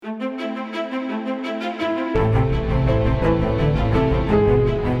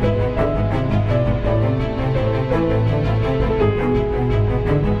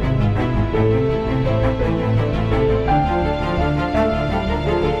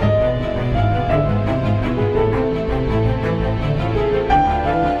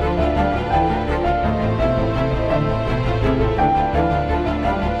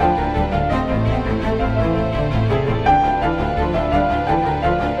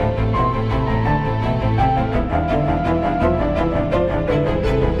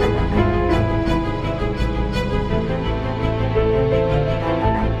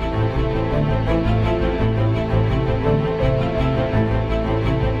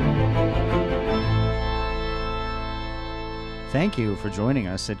Thank you for joining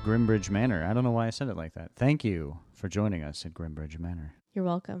us at Grimbridge Manor. I don't know why I said it like that. Thank you for joining us at Grimbridge Manor. You're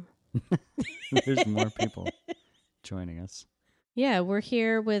welcome. There's more people joining us. Yeah, we're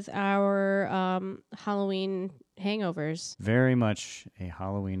here with our Halloween hangovers. Very much a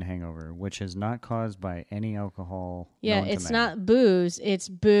Halloween hangover, which is not caused by any alcohol. Yeah, it's not booze, it's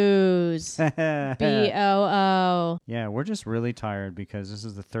booze. B-O-O. Yeah, we're just really tired because this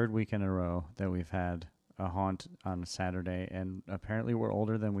is the third week in a row that we've had a haunt on a Saturday, and apparently we're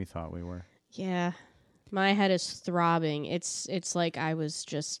older than we thought we were. Yeah, my head is throbbing. It's like I was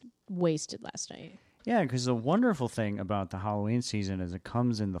just wasted last night. Yeah, because the wonderful thing about the Halloween season is it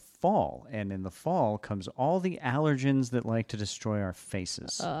comes in the fall, and in the fall comes all the allergens that like to destroy our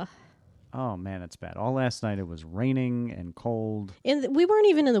faces. Oh, man, it's bad. All last night it was raining and cold. And we weren't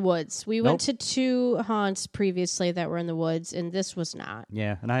even in the woods. We went to 2 haunts previously that were in the woods, and this was not.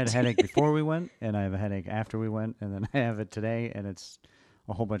 Yeah, and I had a headache before we went, and I have a headache after we went, and then I have it today, and it's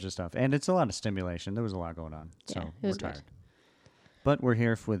a whole bunch of stuff. And it's a lot of stimulation. There was a lot going on, so we're tired. Good. But we're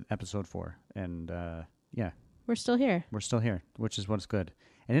here with episode 4, and yeah. We're still here. We're still here, which is what's good.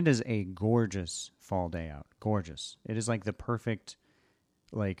 And it is a gorgeous fall day out. Gorgeous. It is like the perfect,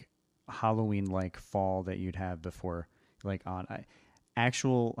 like, Halloween-like fall that you'd have before, like,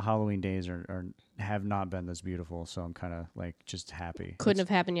 actual Halloween days have not been this beautiful, so I'm kind of, like, just happy. Couldn't have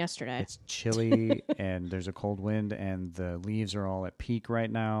happened yesterday. It's chilly, and there's a cold wind, and the leaves are all at peak right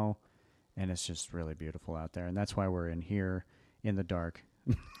now, and it's just really beautiful out there. And that's why we're in here in the dark.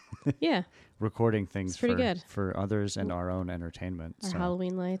 Yeah. Recording things good. for others and our own entertainment. Our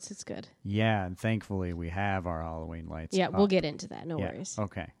Halloween lights, it's good. Yeah, and thankfully we have our Halloween lights. Yeah, up. we'll get into that. No worries.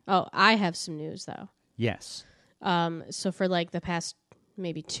 Okay. Oh, I have some news, though. Yes. So for like the past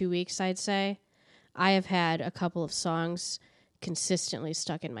maybe 2 weeks, I'd say, I have had a couple of songs consistently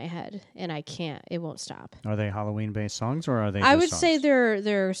stuck in my head, and it won't stop. Are they Halloween-based songs, or are they I would songs? say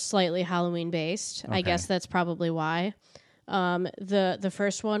they're slightly Halloween-based. Okay. I guess that's probably why. The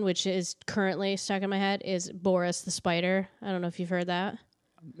first one, which is currently stuck in my head, is Boris the Spider. I don't know if you've heard that.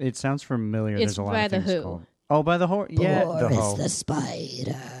 It sounds familiar. It's There's a lot by of The things Who. called. Oh, by the Who. Yeah, the Who. the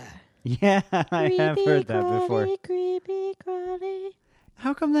Spider. Yeah, I have heard that before. Creepy, crawly.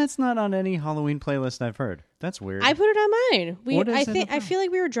 How come that's not on any Halloween playlist I've heard? That's weird. I put it on mine. What is it I about? feel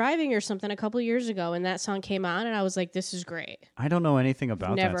like we were driving or something a couple years ago, and that song came on, and I was like, "This is great." I don't know anything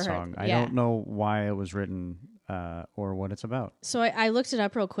about Never that heard. song. I Yeah. don't know why it was written or what it's about. So I looked it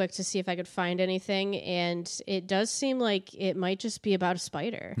up real quick to see if I could find anything, and it does seem like it might just be about a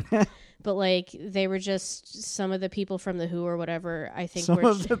spider. But like they were just some of the people from the Who or whatever. I think Some were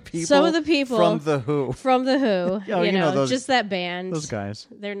of the people from the Who. From the Who. Oh, you know those, just that band. Those guys.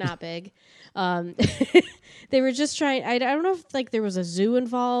 They're not big. They were just trying. I don't know if like there was a zoo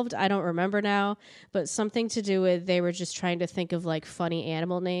involved. I don't remember now, but something to do with they were just trying to think of like funny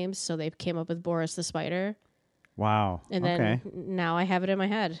animal names, so they came up with Boris the Spider. Wow. And then now I have it in my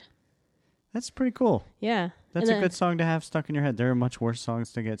head. That's pretty cool. Yeah. That's a good song to have stuck in your head. There are much worse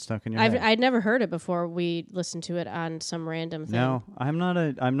songs to get stuck in your head. I'd never heard it before we listened to it on some random thing. No, I'm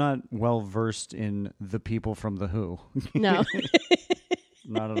not well versed in the people from the Who. No.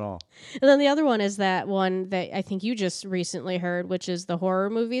 Not at all. And then the other one is that one that I think you just recently heard, which is the horror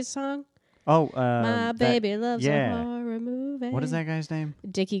movies song. Oh, My baby loves a horror movie. What is that guy's name?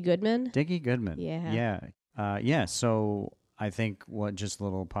 Dickie Goodman. Dickie Goodman. Yeah. Yeah. So I think just a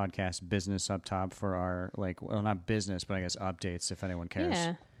little podcast business up top for our not business, but I guess updates if anyone cares.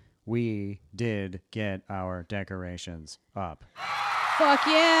 Yeah. We did get our decorations up. Fuck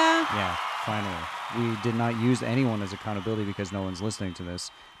yeah. Yeah, finally. We did not use anyone as accountability because no one's listening to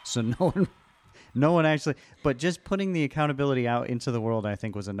this. So no one actually, but just putting the accountability out into the world, I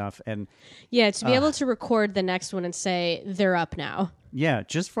think was enough. And yeah, to be able to record the next one and say they're up now. Yeah,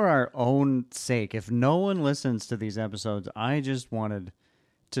 just for our own sake. If no one listens to these episodes, I just wanted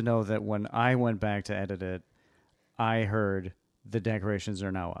to know that when I went back to edit it, I heard the decorations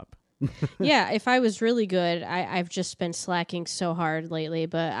are now up. Yeah, if I was really good, I've just been slacking so hard lately,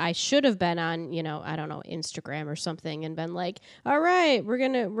 but I should have been on, I don't know, Instagram or something and been like, all right, we're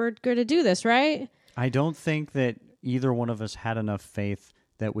gonna do this, right? I don't think that either one of us had enough faith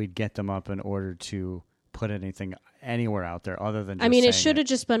that we'd get them up in order to put anything anywhere out there other than just it should have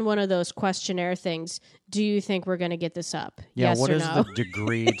just been one of those questionnaire things. Do you think we're going to get this up? Yeah, yes what or is no? the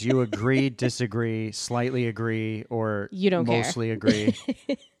degree? Do you agree, disagree, slightly agree, or you don't mostly care. Agree?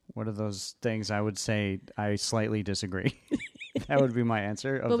 What are those things? I would say I slightly disagree. That would be my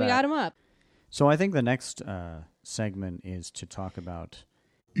answer. But we got them up. So I think the next segment is to talk about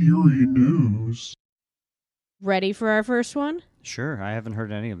eerie news. Ready for our first one? Sure, I haven't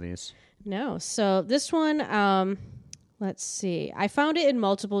heard any of these. No. So this one, Let's see. I found it in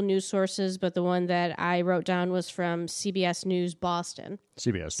multiple news sources, but the one that I wrote down was from CBS News Boston.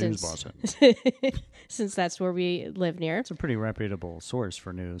 CBS News Boston. Since that's where we live near. It's a pretty reputable source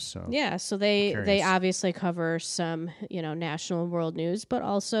for news. So Yeah, so they curious. obviously cover some, national and world news, but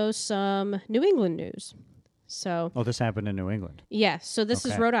also some New England news. So Oh, this happened in New England. yeah, so this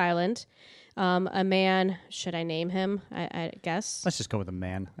is Okay. Rhode Island. A man, should I name him? I guess. Let's just go with a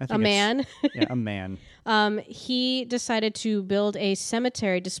man. I think A man. Yeah, a man. He decided to build a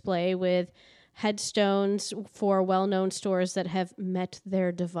cemetery display with headstones for well-known stores that have met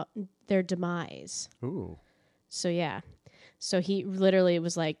their demise. Ooh. So yeah. So he literally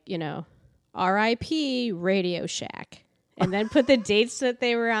was like, R.I.P. Radio Shack, and then put the dates that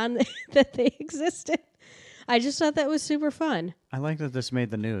they were on that they existed. I just thought that was super fun. I like that this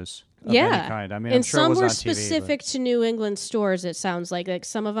made the news. Of Yeah. any kind. I mean, I'm And sure it some was were on TV, specific to New England stores, it sounds like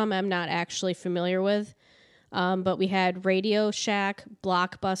some of them I'm not actually familiar with. But we had Radio Shack,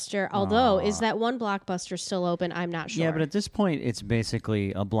 Blockbuster. Although, is that one Blockbuster still open? I'm not sure. Yeah, but at this point, it's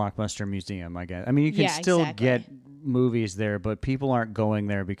basically a Blockbuster museum, I guess. I mean, you can Yeah, still exactly. get movies there, but people aren't going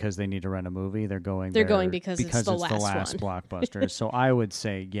there because they need to rent a movie. They're going there because it's the last one. Blockbuster. So I would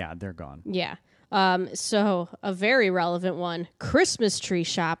say, yeah, they're gone. Yeah. So a very relevant one. Christmas tree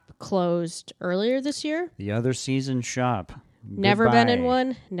shop closed earlier this year. The other season shop. Never been in Goodbye.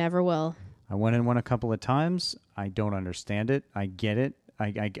 one. Never will. I went in one a couple of times. I don't understand it. I get it.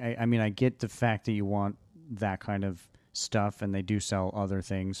 I mean, I get the fact that you want that kind of stuff, and they do sell other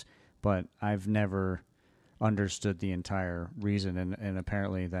things, but I've never understood the entire reason, and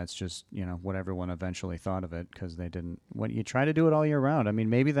apparently that's just what everyone eventually thought of it, because they didn't. What you try to do it all year round. I mean,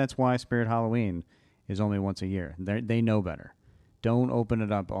 maybe that's why Spirit Halloween is only once a year. They know better. Don't open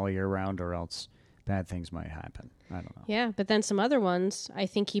it up all year round, or else bad things might happen. I don't know. Yeah, but then some other ones. I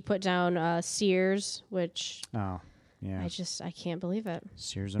think he put down Sears, which Oh, yeah. I can't believe it.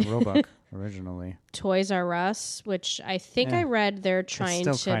 Sears and Roebuck originally. Toys R Us, which I think Yeah. I read they're It's trying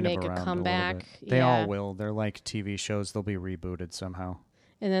still to kind of make around a little comeback. bit. They Yeah. all will. They're like TV shows. They'll be rebooted somehow.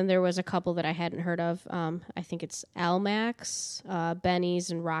 And then there was a couple that I hadn't heard of. I think it's Almax,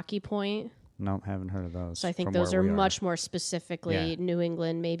 Benny's, and Rocky Point. No, haven't heard of those. So I think from those where are we much more specifically Yeah. New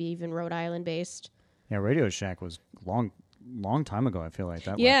England, maybe even Rhode Island based. Yeah, Radio Shack was long time ago. I feel like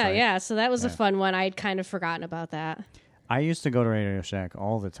that. Yeah, left, right? yeah. So that was a Yeah. fun one. I'd kind of forgotten about that. I used to go to Radio Shack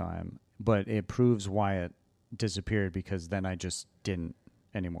all the time, but it proves why it disappeared, because then I just didn't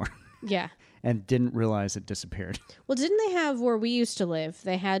anymore Yeah. and didn't realize it disappeared. Well, didn't they have where we used to live?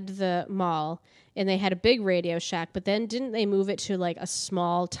 They had the mall and they had a big Radio Shack, but then didn't they move it to like a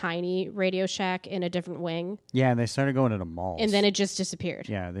small, tiny Radio Shack in a different wing? Yeah, and they started going into malls. And then it just disappeared.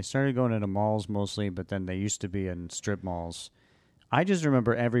 Yeah, they started going into malls mostly, but then they used to be in strip malls. I just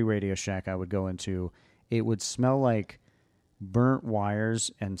remember every Radio Shack I would go into, it would smell like burnt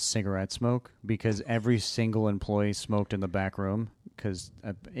wires and cigarette smoke, because every single employee smoked in the back room, because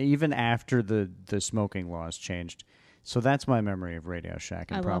even after the smoking laws changed. So that's my memory of Radio Shack,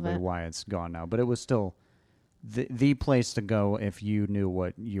 and I love probably it. why it's gone now. But it was still the place to go if you knew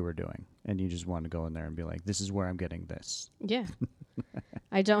what you were doing, and you just wanted to go in there and be like, this is where I'm getting this. Yeah.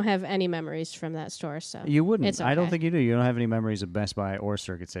 I don't have any memories from that store, so You wouldn't. It's I don't okay. think you do. You don't have any memories of Best Buy or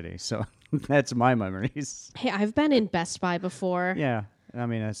Circuit City. So that's my memories. Hey, I've been in Best Buy before. Yeah. I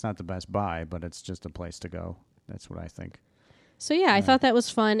mean, it's not the Best Buy, but it's just a place to go. That's what I think. So yeah, I thought that was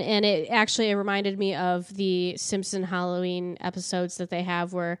fun, and it reminded me of the Simpson Halloween episodes that they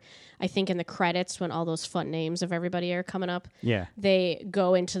have, where I think in the credits, when all those fun names of everybody are coming up, Yeah. they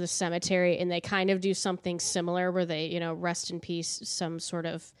go into the cemetery and they kind of do something similar, where they rest in peace some sort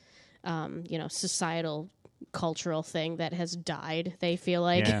of societal cultural thing that has died. They feel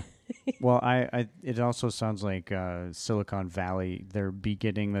like Yeah. Well, it also sounds like Silicon Valley, their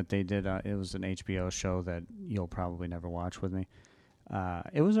beginning that they did, it was an HBO show that you'll probably never watch with me.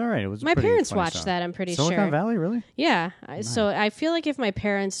 It was all right. It was a my pretty parents funny watched show. that. I'm pretty Silicon sure. Valley, really? Yeah. So I feel like if my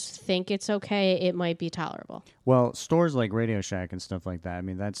parents think it's okay, it might be tolerable. Well, stores like Radio Shack and stuff like that, I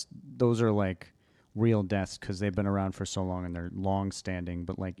mean, those are like real deaths, because they've been around for so long and they're long standing.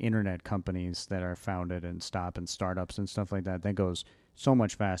 But like internet companies that are founded and startups and stuff like that goes so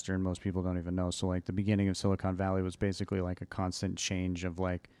much faster, and most people don't even know. So like the beginning of Silicon Valley was basically like a constant change of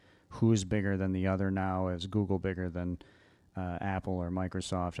like who's bigger than the other now. Is Google bigger than Apple or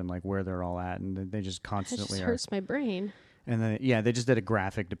Microsoft, and like where they're all at, and they just It constantly just are. hurts my brain. And then they just did a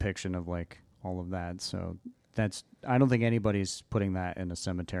graphic depiction of like all of that. So I don't think anybody's putting that in a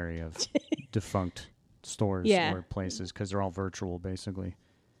cemetery of defunct stores Yeah. or places, because they're all virtual basically.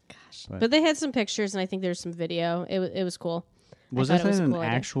 Gosh. But- But they had some pictures, and I think there's some video. It was cool. Was I this thought it was a in cool an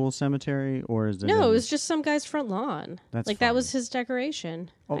idea. actual cemetery, or is it? No, in, it was just some guy's front lawn. That's like fun. that was his decoration.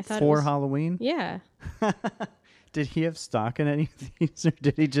 Oh, I thought for it was, Halloween. Yeah. Did he have stock in any of these, or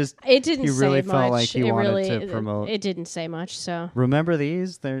did he just? It didn't He say really much. felt like he it wanted really, to promote. It didn't say much, so. Remember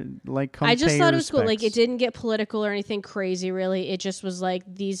these? They're like. Come I just pay thought your it was cool. Like, it respects. didn't get political or anything crazy, really. It just was like,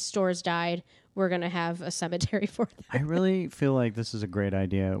 these stores died. We're going to have a cemetery for them. I really feel like this is a great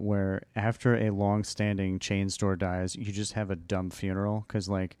idea where after a long-standing chain store dies, you just have a dumb funeral because,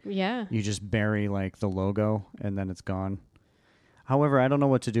 like, Yeah. you just bury, like, the logo and then it's gone. However, I don't know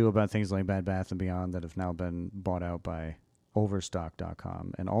what to do about things like Bed Bath & Beyond that have now been bought out by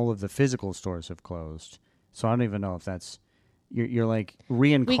Overstock.com, and all of the physical stores have closed. So I don't even know if that's... You're like,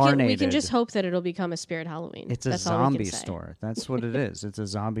 reincarnated. We can just hope that it'll become a Spirit Halloween. It's a That's all we zombie can say. store. That's what it is. It's a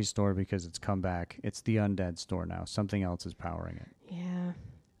zombie store because it's come back. It's the undead store now. Something else is powering it. Yeah.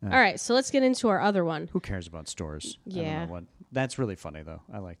 Yeah. All right, so let's get into our other one. Who cares about stores? I Yeah. don't know what. That's really funny, though.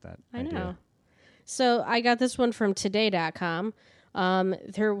 I like that I idea. know. So I got this one from today.com.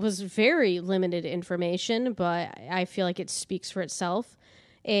 There was very limited information, but I feel like it speaks for itself.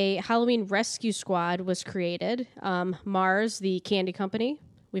 A Halloween rescue squad was created. Mars, the candy company,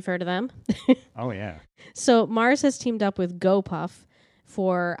 we've heard of them. Oh, yeah. So Mars has teamed up with GoPuff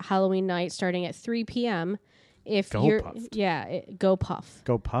for Halloween night starting at 3 p.m. If you're GoPuffed? GoPuff.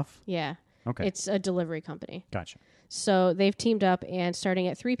 Go Puff? Yeah. Okay. It's a delivery company. Gotcha. So they've teamed up and starting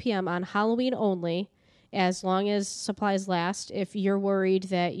at 3 p.m. on Halloween only, as long as supplies last. If you're worried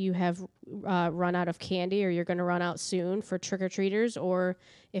that you have run out of candy or you're going to run out soon for trick-or-treaters, or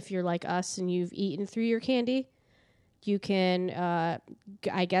if you're like us and you've eaten through your candy, you can,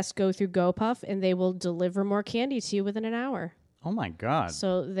 I guess, go through GoPuff and they will deliver more candy to you within an hour. Oh, my God.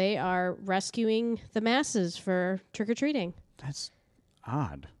 So they are rescuing the masses for trick-or-treating. That's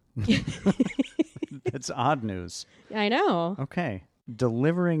odd. That's odd news. I know. Okay.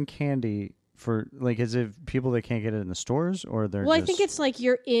 Delivering candy for, like, is it people that can't get it in the stores, or they're Well, just... I think it's like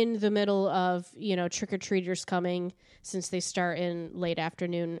you're in the middle of, trick-or-treaters coming, since they start in late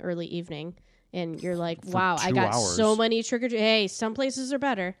afternoon, early evening. And you're like, For wow, I 2 got hours. so many trick-or-treaters. Hey, some places are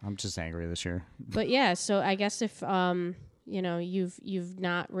better. I'm just angry this year. But yeah, so I guess if, you've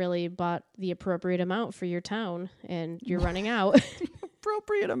not really bought the appropriate amount for your town and you're running out.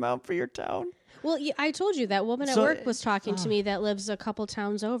 Appropriate amount for your town. Well, I told you that woman at So, work was talking to me that lives a couple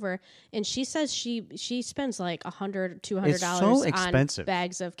towns over, and she says she spends like $100, $200 It's so expensive. on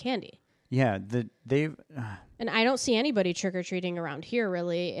bags of candy. Yeah, they've... And I don't see anybody trick-or-treating around here,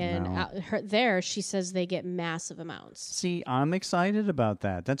 really. And No. out there, she says they get massive amounts. See, I'm excited about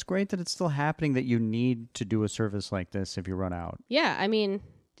that. That's great that it's still happening, that you need to do a service like this if you run out. Yeah, I mean...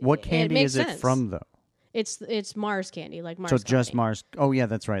 What it candy makes is it sense. from, though? It's Mars candy, like Mars So just Company. Mars... Oh, yeah,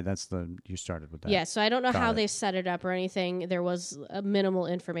 that's right. You started with that. Yeah, so I don't know Got how it. they set it up or anything. There was minimal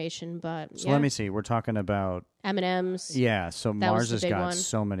information, but So yeah. let me see. We're talking about... M&M's. Yeah, so That was Mars the has big got one.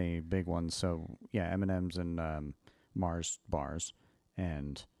 so many big ones. So, yeah, M&M's and Mars bars.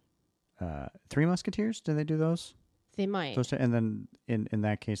 And Three Musketeers, do they do those? They might. And then in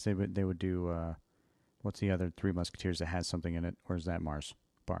that case, they would do... what's the other Three Musketeers that has something in it? Or is that Mars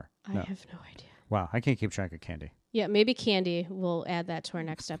bar? I have no idea. Wow, I can't keep track of candy. Yeah, maybe candy. We'll add that to our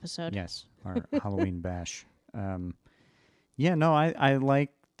next episode. Yes, our Halloween bash. Yeah, no, I like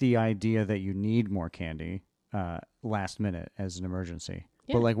the idea that you need more candy last minute as an emergency.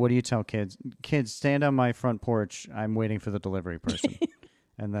 Yeah. But, like, what do you tell kids? Kids, stand on my front porch. I'm waiting for the delivery person.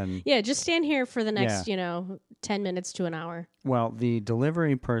 And then, Yeah, just stand here for the next, 10 minutes to an hour. well, the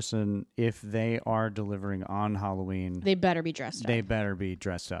delivery person, if they are delivering on Halloween, They better be dressed they up. better be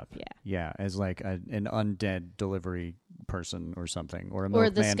dressed up. Yeah. Yeah, as like an undead delivery person or something. Or a Or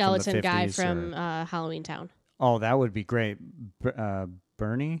the milkman skeleton from the 50s guy or- from Halloween Town. Oh, that would be great.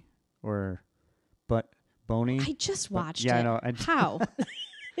 Bernie or Boney? I just watched yeah, it. I know. How?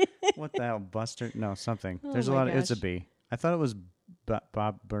 What the hell? Buster? No, something. Oh There's a my lot of... It's a gosh. B. I thought it was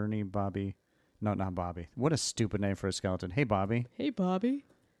Bernie, Bobby. No, not Bobby. What a stupid name for a skeleton. Hey, Bobby. Hey, Bobby.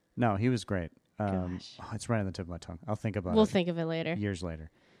 No, he was great. Gosh. Oh, it's right on the tip of my tongue. I'll think about We'll it think of it later. years later.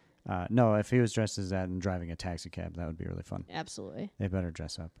 No, if he was dressed as that and driving a taxi cab, that would be really fun. Absolutely. They better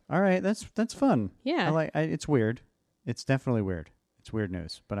dress up. All right, that's fun. Yeah. It's weird. It's definitely weird. It's weird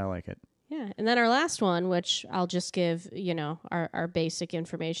news, but I like it. Yeah. And then our last one, which I'll just give, our basic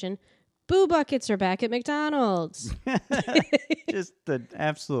information. Boo buckets are back at McDonald's. Just the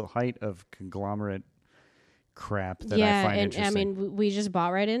absolute height of conglomerate crap that I yeah, find and interesting. we just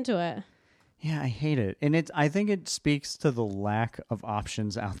bought right into it. Yeah, I hate it. And I think it speaks to the lack of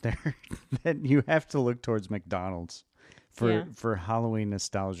options out there that you have to look towards McDonald's for Halloween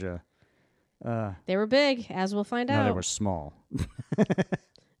nostalgia. They were big, as we'll find No, out. they were small.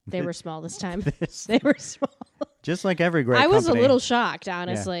 They were small this time. This- They were small. Just like every great I company. was a little shocked,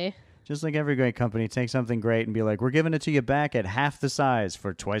 honestly. Just like every great company, take something great and be like, we're giving it to you back at half the size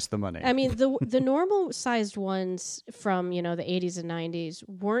for twice the money. I mean, the normal sized ones from, the 80s and 90s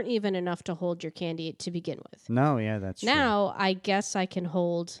weren't even enough to hold your candy to begin with. No, yeah, that's true. Now, I guess I can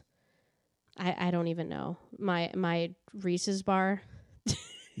hold, I don't even know, my Reese's bar.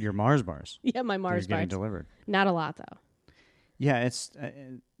 Your Mars bars. Yeah, my Mars They're bars. getting delivered. Not a lot, though. Yeah, it's.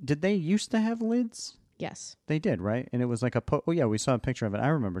 Did they used to have lids? Yes. They did, right? And it was like oh yeah, we saw a picture of it. I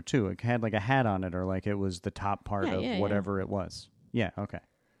remember too. It had like a hat on it, or like it was the top part of whatever it was. Yeah, okay.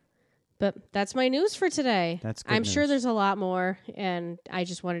 But that's my news for today. That's good I'm sure news. there's a lot more, and I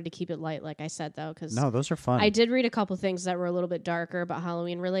just wanted to keep it light, like I said, though, because No, those are fun. I did read a couple things that were a little bit darker but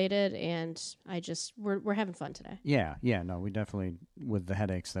Halloween related, and we're having fun today. Yeah, no, we definitely, with the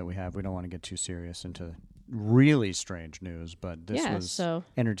headaches that we have, we don't want to get too serious into really strange news, but this was so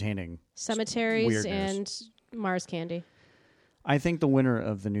entertaining. cemeteries Weird and news. Mars candy. I think the winner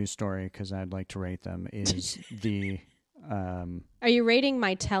of the news story, because I'd like to rate them, is the... Are you rating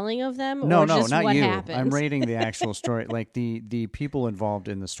my telling of them? No, or just not what you. happened? I'm rating the actual story, like the people involved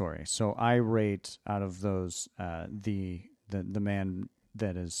in the story. So I rate out of those the man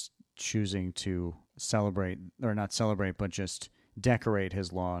that is choosing to celebrate, or not celebrate, but just decorate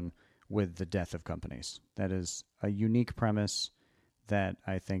his lawn with the death of companies. That is a unique premise that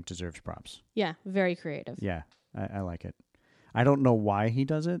I think deserves props. Yeah, very creative. Yeah, I like it. I don't know why he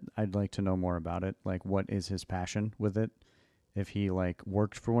does it. I'd like to know more about it. Like, what is his passion with it? If he, like,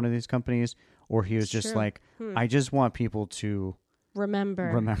 worked for one of these companies, or he was just Sure. like, I just want people to remember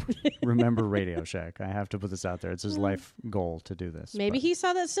Radio Shack. I have to put this out there. It's his life goal to do this. Maybe but, he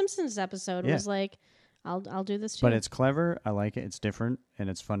saw that Simpsons episode and Yeah. was like, I'll do this too. But it's clever. I like it. It's different, and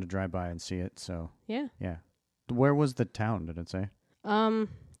it's fun to drive by and see it. So, yeah. Where was the town, did it say?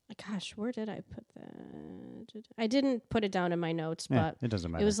 Gosh, where did I put that? I didn't put it down in my notes, Yeah, but it doesn't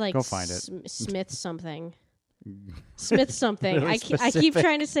matter. it was like Go find it. Smith something. Smith something. Really I keep specific.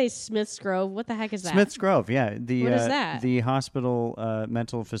 trying to say Smith's Grove. What the heck is that? Smith's Grove, yeah. What is that? The hospital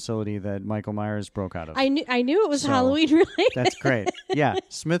mental facility that Michael Myers broke out of. I knew it was So, Halloween related. That's great. Yeah,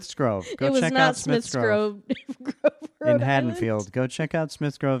 Smith's Grove. Go it was check not out Smith's Grove Rhode in Island. Haddonfield. Go check out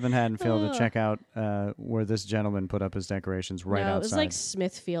Smith's Grove in Haddonfield and Oh. check out where this gentleman put up his decorations right no, outside. it was like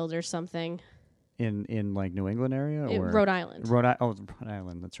Smithfield or something. in like New England area or Rhode Island. Rhode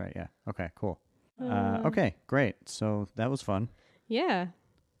Island. That's right. Yeah. Okay. Cool. Okay. Great. So that was fun. Yeah.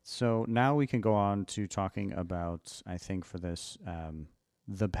 So now we can go on to talking about, I think for this,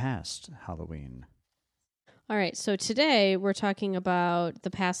 the past Halloween. All right. So today we're talking about the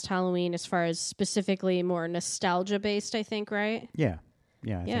past Halloween as far as specifically more nostalgia based, I think, right? Yeah.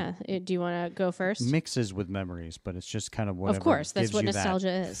 Yeah. I Yeah. Do you want to go first? mixes with memories, but it's just kind of whatever. Of course. That's gives what you that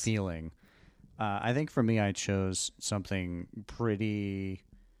nostalgia is. feeling. I think for me, I chose something pretty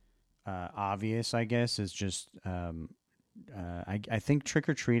obvious. I guess is just I think trick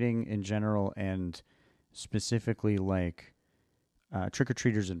or treating in general, and specifically like trick or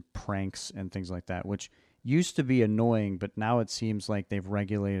treaters and pranks and things like that, which used to be annoying, but now it seems like they've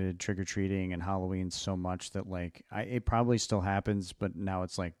regulated trick or treating and Halloween so much that like it probably still happens, but now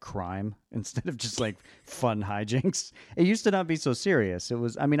it's like crime instead of just like fun hijinks. It used to not be so serious. It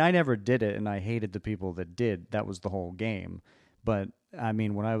was, I mean, I never did it, and I hated the people that did. That was the whole game. But I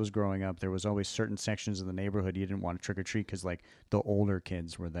mean, when I was growing up, there was always certain sections of the neighborhood you didn't want to trick or treat because like the older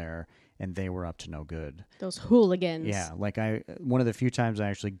kids were there and they were up to no good. Those hooligans. Yeah, like one of the few times I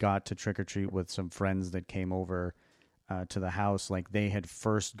actually got to trick or treat with some friends that came over to the house, like they had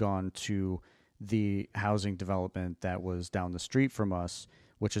first gone to the housing development that was down the street from us,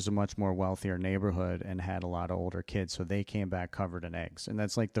 which is a much more wealthier neighborhood and had a lot of older kids. So they came back covered in eggs, and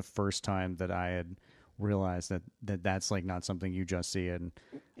that's like the first time that I had realized that's like not something you just see on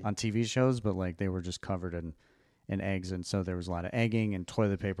TV shows, but like they were just covered in eggs, and so there was a lot of egging and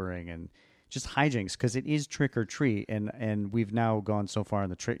toilet papering and just hijinks because it is trick or treat, and we've now gone so far on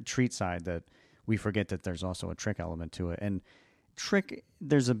the treat side that we forget that there's also a trick element to it. And trick,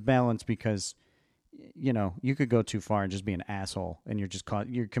 there's a balance because you know you could go too far and just be an asshole and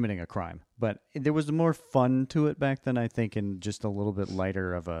you're committing a crime. But there was more fun to it back then, I think, and just a little bit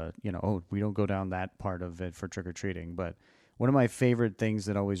lighter of a, you know, oh, we don't go down that part of it for trick or treating. But one of my favorite things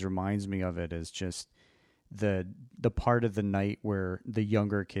that always reminds me of it is just the part of the night where the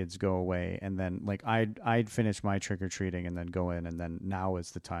younger kids go away, and then like I'd finish my trick or treating and then go in, and then now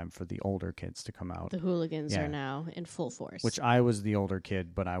is the time for the older kids to come out. The hooligans Yeah. are now in full force. Which I was the older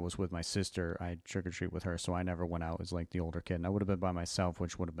kid, but I was with my sister. I trick or treat with her, so I never went out as like the older kid. And I would have been by myself,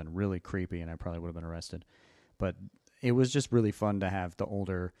 which would have been really creepy, and I probably would have been arrested. But it was just really fun to have the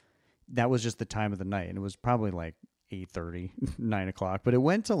older. That was just the time of the night, and it was probably like 8:30, 9 o'clock. But it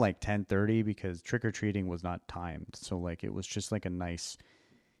went to like 10:30 because trick or treating was not timed, so like it was just like a nice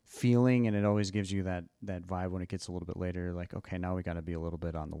feeling, and it always gives you that vibe when it gets a little bit later. Like, okay, now we got to be a little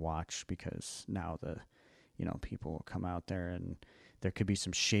bit on the watch because now the people will come out there and there could be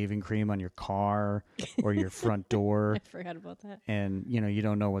some shaving cream on your car or your front door. I forgot about that. And, you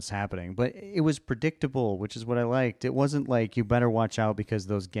don't know what's happening. But it was predictable, which is what I liked. It wasn't like you better watch out because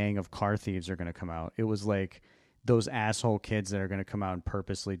those gang of car thieves are going to come out. It was like those asshole kids that are going to come out and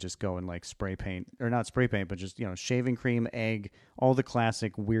purposely just go and like spray paint, or not spray paint, but just, shaving cream, egg, all the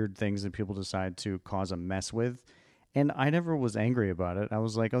classic weird things that people decide to cause a mess with. And I never was angry about it. I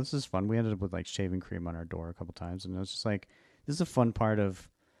was like, oh, this is fun. We ended up with like shaving cream on our door a couple times. And I was just like, this is a fun part of,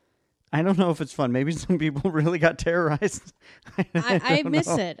 I don't know if it's fun. Maybe some people really got terrorized. I miss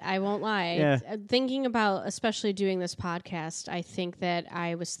it. I won't lie. Yeah. Thinking about, especially doing this podcast, I think that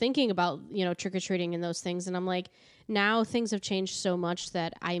I was thinking about, trick-or-treating and those things. And I'm like, now things have changed so much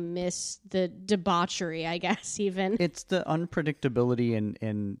that I miss the debauchery, I guess, even. It's the unpredictability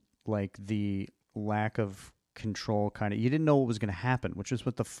and like the lack of control kind of. You didn't know what was going to happen, which is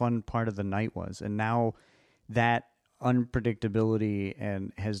what the fun part of the night was. And now that unpredictability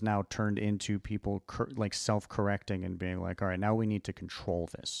and has now turned into people like self-correcting and being like, all right, now we need to control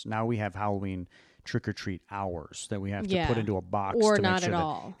this. Now we have Halloween trick-or-treat hours that we have to put into a box or to make not sure at that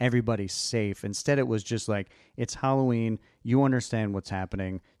all. everybody's safe. Instead, it was just like, it's Halloween, you understand what's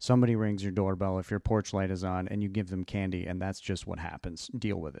happening, somebody rings your doorbell if your porch light is on, and you give them candy, and that's just what happens.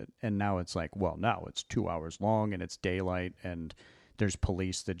 Deal with it. And now it's like, well, now it's 2 hours long, and it's daylight, and there's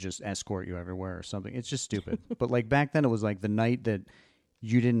police that just escort you everywhere or something. It's just stupid. But like back then, it was like the night that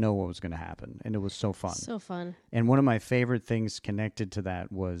you didn't know what was going to happen, and it was so fun. So fun. And one of my favorite things connected to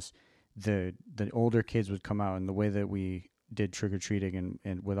that was the older kids would come out, and the way that we did trick-or-treating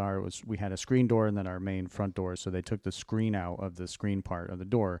and with we had a screen door and then our main front door, so they took the screen out of the screen part of the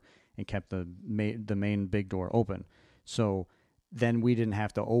door and kept the main big door open. So then we didn't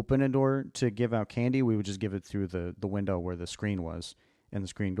have to open a door to give out candy. We would just give it through the window where the screen was and the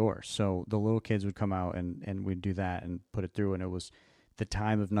screen door. So the little kids would come out and we'd do that and put it through, and it was the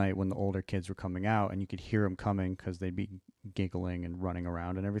time of night when the older kids were coming out, and you could hear them coming because they'd be giggling and running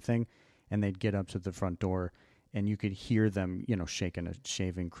around and everything, and they'd get up to the front door, and you could hear them, shaking a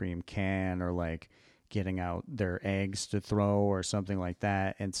shaving cream can or like getting out their eggs to throw or something like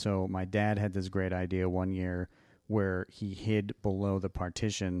that. And so my dad had this great idea one year where he hid below the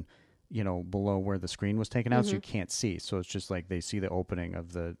partition, below where the screen was taken out, so you can't see. So it's just like they see the opening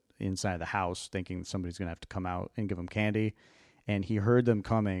of the inside of the house, thinking somebody's going to have to come out and give them candy. And he heard them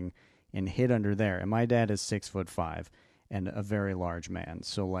coming and hid under there. And my dad is 6'5" and a very large man.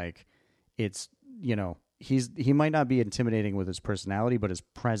 So like, it's, he might not be intimidating with his personality, but his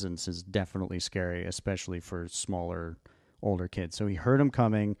presence is definitely scary, especially for smaller, older kids. So he heard him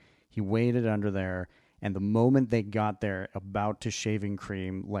coming. He waited under there. And the moment they got there, about to shaving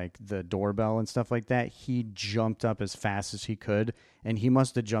cream, like the doorbell and stuff like that, he jumped up as fast as he could. And he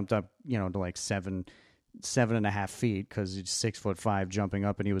must have jumped up, to like 7.5 feet, because he's 6'5" jumping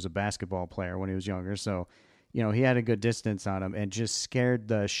up, and he was a basketball player when he was younger. So, he had a good distance on him and just scared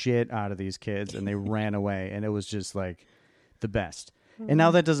the shit out of these kids, and they ran away. And it was just like the best. And now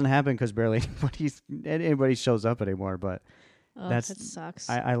that doesn't happen because barely anybody shows up anymore. But that sucks.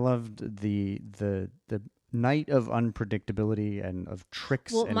 I loved the night of unpredictability and of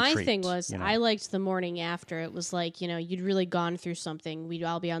tricks. Well, and my treats, thing was, I liked the morning after. It was like, you'd really gone through something. We'd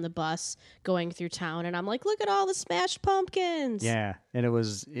all be on the bus going through town, and I'm like, look at all the smashed pumpkins. Yeah, and it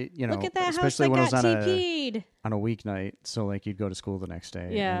was, look at that especially house when that it was got TP'd. on a weeknight. So like you'd go to school the next day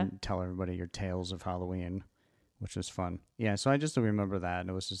Yeah. and tell everybody your tales of Halloween, which was fun. Yeah, so I just remember that, and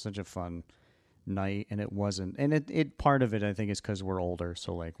it was just such a fun night. And it wasn't, and it part of it I think is because we're older,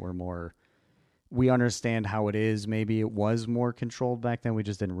 so like we understand how it is. Maybe it was more controlled back then. We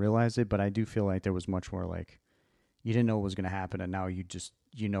just didn't realize it. But I do feel like there was much more like you didn't know what was going to happen, and now you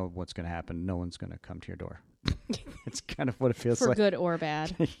know what's going to happen. No one's going to come to your door. It's kind of what it feels For like. good or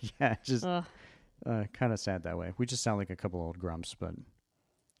bad. Yeah, just kind of sad that way. We just sound like a couple old grumps, but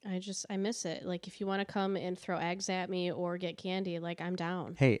I miss it. Like, if you want to come and throw eggs at me or get candy, like, I'm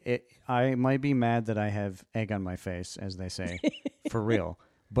down. hey, I might be mad that I have egg on my face, as they say, for real.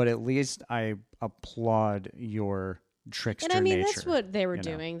 but at least I applaud your trickster And I mean, nature. that's what they were you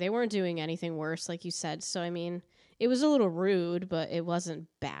know? doing. They weren't doing anything worse, like you said. So, I mean, it was a little rude, but it wasn't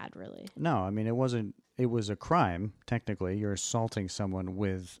bad, really. No, I mean, it wasn't. It was a crime, technically. You're assaulting someone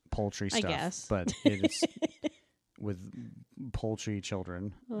with poultry stuff. I guess. But it's with poultry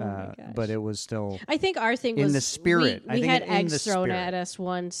children. Oh my gosh. But it was still... I think our thing in was... the spirit. I We think had in the eggs thrown spirit. at us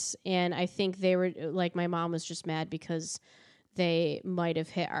once, and I think they were... Like, my mom was just mad because they might have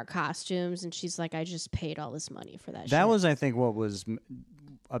hit our costumes, and she's like, I just paid all this money for that shit. That was, I think, what was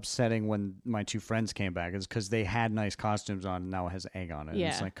upsetting when my two friends came back, is because they had nice costumes on, and now it has egg on it. Yeah.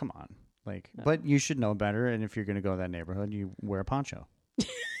 And it's like, come on. But you should know better, and if you're going to go to that neighborhood, you wear a poncho. This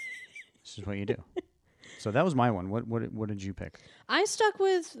is what you do. So that was my one. What did you pick? I stuck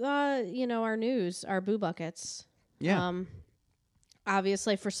with, our news, our boo buckets. Yeah.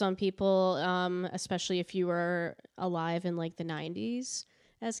 Obviously, for some people, especially if you were alive in, like, the 90s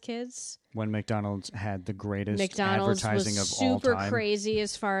as kids... When McDonald's had the greatest McDonald's advertising was of all super time. crazy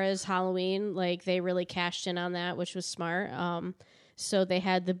as far as Halloween. Like, they really cashed in on that, which was smart. So they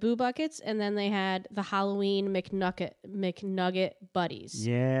had the Boo Buckets, and then they had the Halloween McNugget Buddies.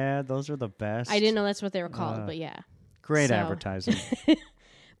 Yeah, those are the best. I didn't know that's what they were called, but yeah. Great So- advertising.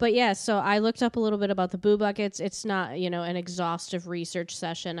 But yeah, so I looked up a little bit about the Boo Buckets. It's not, an exhaustive research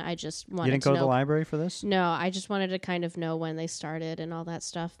session. I just wanted You didn't to go know. to the library for this? No, I just wanted to kind of know when they started and all that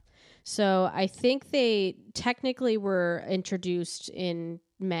stuff. So I think they technically were introduced in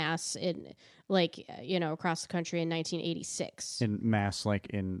mass in across the country in 1986. In mass, like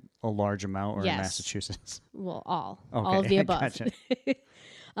in a large amount, or Yes. in Massachusetts? Well, all Okay, of the above. gotcha.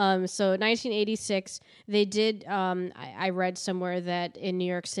 So 1986, they did. I read somewhere that in New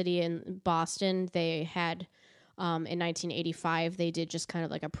York City and Boston, they had. In 1985, they did just kind of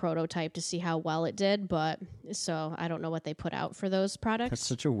like a prototype to see how well it did. But so I don't know what they put out for those products. That's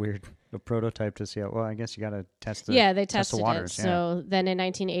such a weird prototype to see how. Well, I guess you got to test the They test tested the waters. it. So then in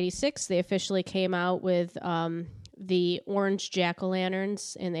 1986, they officially came out with the orange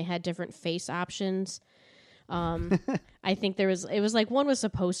jack-o'-lanterns, and they had different face options. I think it was like one was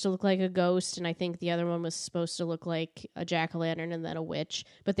supposed to look like a ghost, and I think the other one was supposed to look like a jack-o'-lantern and then a witch,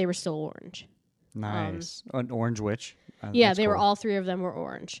 but they were still orange. Nice. An orange witch. Yeah, That's they were cool. all three of them were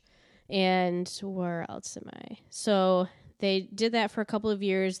orange. And where else am I? So they did that for a couple of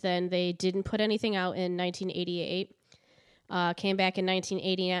years. Then they didn't put anything out in 1988. Came back in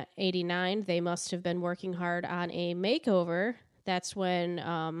 1989. They must have been working hard on a makeover. That's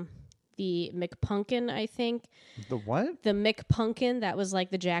when the McPumpkin, I think. The what? The McPumpkin, that was like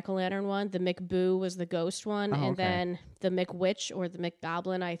the jack-o'-lantern one. The McBoo was the ghost one. And okay. then the McWitch or the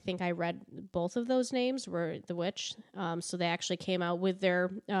McGoblin, I think I read both of those names were the witch. So they actually came out with their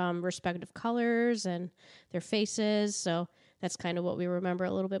respective colors and their faces. So that's kind of what we remember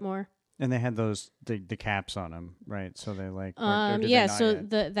a little bit more. And they had those the caps on them, right? So they like or did they yeah, not so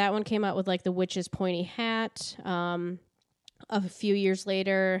yet? that one came out with like the witch's pointy hat. A few years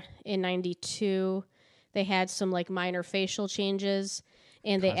later in 92, they had some like minor facial changes,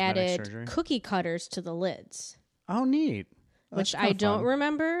 and they Cosmetic added surgery? cookie cutters to the lids, Oh, neat. which That's I kinda don't fun.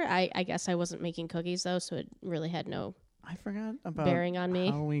 remember. I guess I wasn't making cookies though, so it really had no I forgot about bearing on me.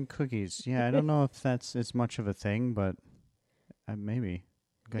 Halloween cookies. Yeah, I don't know if that's as much of a thing, but maybe.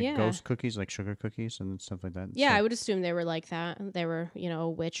 Like Yeah. ghost cookies, like sugar cookies and stuff like that. Yeah, So I would assume they were like that. They were, a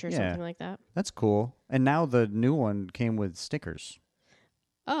witch or Yeah. something like that. that's cool. And now the new one came with stickers.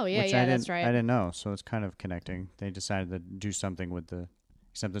 Oh, yeah, which yeah, I that's didn't, right. I didn't know, so it's kind of connecting. They decided to do something with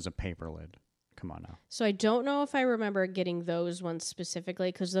except there's a paper lid. Come on now. So I don't know if I remember getting those ones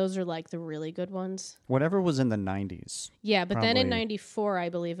specifically, because those are like the really good ones. Whatever was in the 90s. Yeah, but then in Probably. 94, I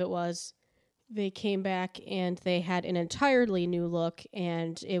believe it was, they came back and they had an entirely new look,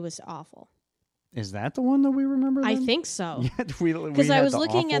 and it was awful. Is that the one that we remember? I then? think so. Yeah, we Because I had was the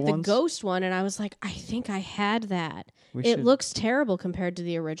looking awful at the ones. ghost one, and I was like, I think I had that. We It should- looks terrible compared to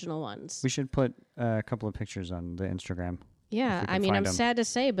the original ones. We should put a couple of pictures on the Instagram. Yeah, we can I mean, I'm find 'em. sad to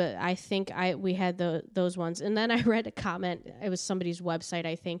say, but I think we had those ones. And then I read a comment, it was somebody's website,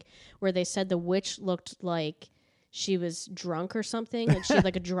 I think, where they said the witch looked like she was drunk or something. Like she had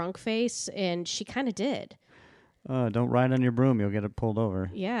like a drunk face, and she kind of did. Don't ride on your broom; you'll get it pulled over.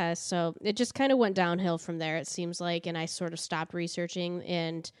 Yeah, so it just kind of went downhill from there, it seems like, and I sort of stopped researching.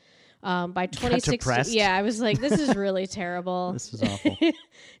 And by 2016, depressed? yeah, I was like, this is really terrible. This is awful.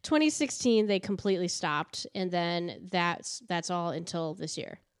 2016, they completely stopped, and then that's all until this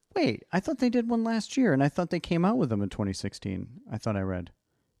year. Wait, I thought they did one last year, and I thought they came out with them in 2016. I thought I read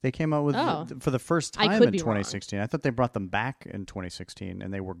they came out with Oh. for the first I time could in be wrong. 2016. I thought they brought them back in 2016,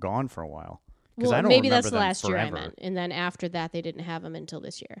 and they were gone for a while. Because I don't maybe remember that's the them last year I forever. meant. And then after that, they didn't have them until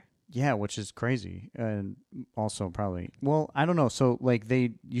this year. Yeah, which is crazy. And also probably, well, I don't know. So like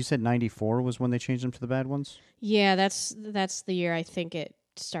you said 94 was when they changed them to the bad ones? Yeah, that's the year I think it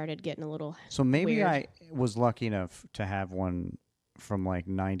started getting a little So maybe weird. I was lucky enough to have one from like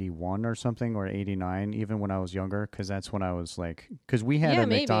 91 or something, or 89, even when I was younger, because that's when I was like, because we had Yeah, a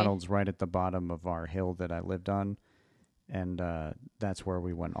maybe. McDonald's right at the bottom of our hill that I lived on, and that's where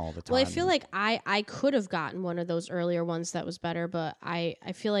we went all the time. Well, I feel like I could have gotten one of those earlier ones that was better, but I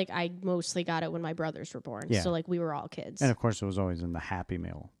feel like I mostly got it when my brothers were born. Yeah. So like we were all kids. And of course, it was always in the Happy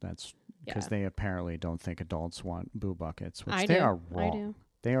Meal. That's because Yeah. they apparently don't think adults want boo buckets, which I they do. are I wrong. do.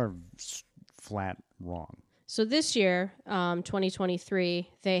 They are flat wrong. So this year, 2023,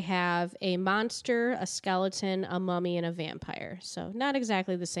 they have a monster, a skeleton, a mummy, and a vampire. So not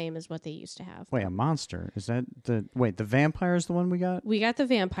exactly the same as what they used to have. Wait, a monster? Is that the vampire is the one we got? We got the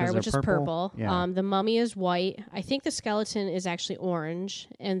vampire, 'Cause which is they're purple. purple? Yeah. The mummy is white. I think the skeleton is actually orange.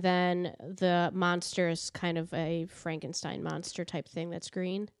 And then the monster is kind of a Frankenstein monster type thing that's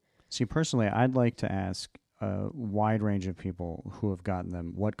green. See, personally, I'd like to ask a wide range of people who have gotten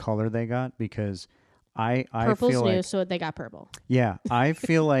them what color they got, because I Purple's feel new, like, so they got purple. yeah, I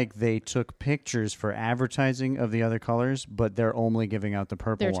feel like they took pictures for advertising of the other colors, but they're only giving out the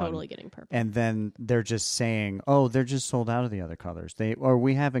purple They're one. totally getting purple. And then they're just saying, "Oh, they're just sold out of the other colors.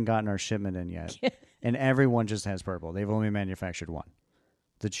 We haven't gotten our shipment in yet." And everyone just has purple. They've only manufactured one,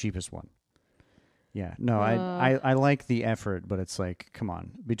 the cheapest one. Yeah, no, I like the effort, but it's like, come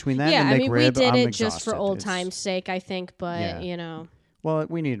on, between that yeah, and I the mean, McRib, we did I'm it just for exhausted. old It's- time's sake, I think, but, Yeah. you know. Well,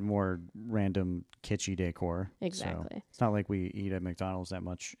 we need more random kitschy decor. Exactly. So it's not like we eat at McDonald's that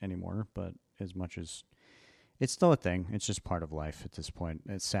much anymore, but as much as it's still a thing. It's just part of life at this point.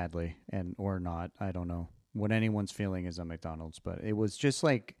 It's sadly, and or not. I don't know what anyone's feeling is at McDonald's, but it was just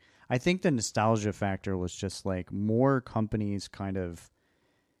like, I think the nostalgia factor was just like more companies kind of,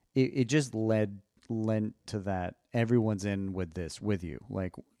 it just lent to that everyone's in with this with you.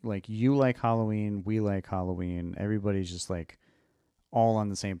 Like you like Halloween, we like Halloween. Everybody's just like all on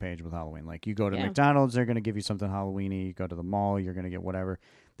the same page with Halloween. Like you go to Yeah. McDonald's, they're going to give you something Halloween-y. You go to the mall, you're going to get whatever.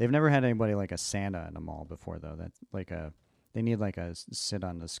 They've never had anybody like a Santa in a mall before, though. That's like they need like a sit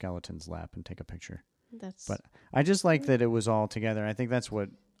on the skeleton's lap and take a picture. But I just like that it was all together. I think that's what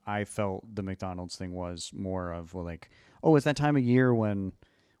I felt the McDonald's thing was more of, well, like, oh, it's that time of year when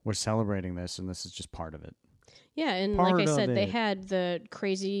we're celebrating this, and this is just part of it. Yeah, and Part like I of said, they it. had the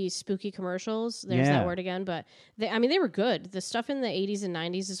crazy spooky commercials. There's Yeah. that word again, but they were good. The stuff in the 80s and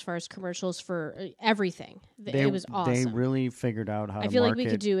 90s as far as commercials for everything. It was awesome. They really figured out how I to feel like we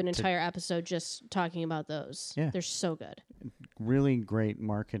market could do an to- entire episode just talking about those. Yeah. They're so good. really great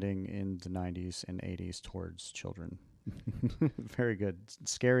marketing in the 90s and 80s towards children. Very good.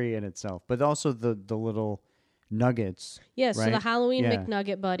 Scary in itself, but also the little nuggets. Yeah, so the Right? Halloween Yeah.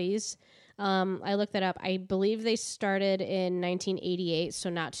 McNugget Buddies. I looked that up. I believe they started in 1988,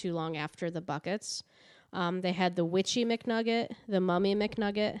 so not too long after the buckets. They had the Witchy McNugget, the Mummy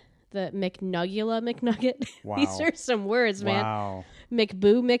McNugget, the McNugula McNugget. Wow. These are some words, man. Wow.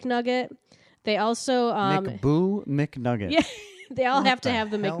 McBoo McNugget. They also McBoo McNugget. yeah, they all What have to the have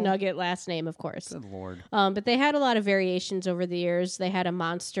the hell? McNugget last name, of course. Good Lord. But they had a lot of variations over the years. They had a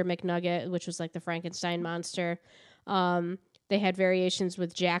Monster McNugget, which was like the Frankenstein monster. They had variations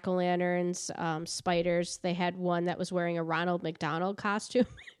with jack-o'-lanterns, spiders. They had one that was wearing a Ronald McDonald costume,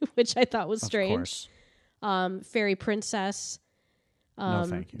 which I thought was Of strange. course. Fairy princess. No,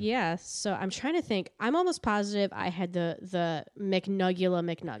 thank you. Yeah, so I'm trying to think. I'm almost positive I had the McNugula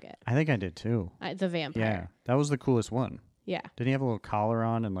McNugget, I think I did too. the vampire. Yeah. That was the coolest one. Yeah. Did he have a little collar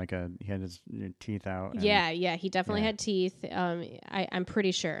on and he had his teeth out? And Yeah, he definitely Yeah. had teeth. I'm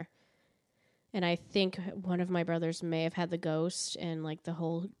pretty sure. And I think one of my brothers may have had the ghost and like the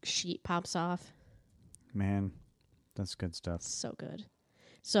whole sheet pops off. Man, that's good stuff. So good.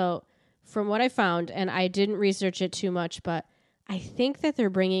 So from what I found, and I didn't research it too much, but I think that they're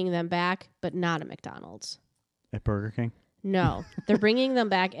bringing them back, but not at McDonald's. At Burger King? No, they're bringing them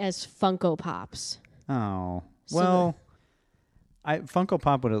back as Funko Pops. Oh. So Well, Funko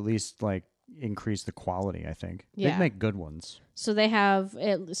Pop would at least like increase the quality, I think. Yeah. They'd make good ones. So they have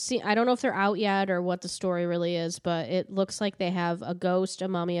it. See, I don't know if they're out yet or what the story really is, but it looks like they have a ghost, a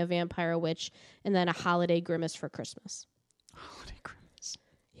mummy, a vampire, a witch, and then a holiday grimace for Christmas. Holiday Christmas.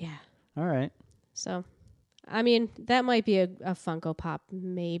 Yeah. All right. So, I mean, that might be a Funko Pop.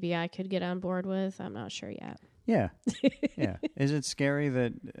 Maybe I could get on board with. I'm not sure yet. Yeah. Yeah. Is it scary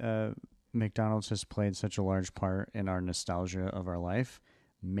that McDonald's has played such a large part in our nostalgia of our life?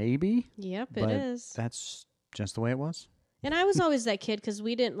 Maybe. Yep, but it is. that's just the way it was. And I was always that kid because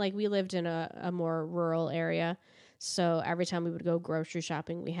we lived in a more rural area. So every time we would go grocery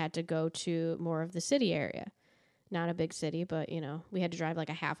shopping, we had to go to more of the city area. Not a big city, but, we had to drive like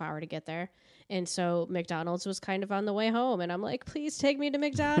a half hour to get there. And so McDonald's was kind of on the way home. And I'm like, please take me to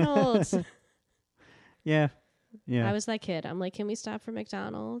McDonald's. Yeah. I was that kid. I'm like, can we stop for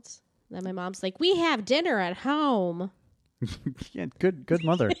McDonald's? And then my mom's like, we have dinner at home. Yeah, good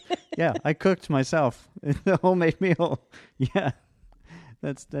mother. Yeah, I cooked myself the homemade meal. Yeah,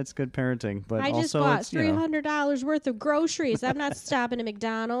 that's good parenting. But I just also bought it's, $300 worth of groceries. I'm not stopping at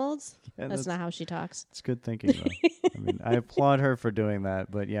McDonald's. Yeah, that's not how she talks. It's good thinking, though. I mean, I applaud her for doing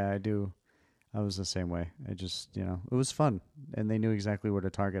that. But yeah, I do. I was the same way. I just, it was fun, and they knew exactly where to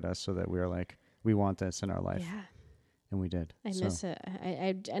target us, so that we were like, we want this in our life. Yeah. And we did. I miss it.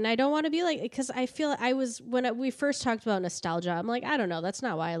 And I don't want to be like, because I feel when we first talked about nostalgia, I'm like, I don't know. That's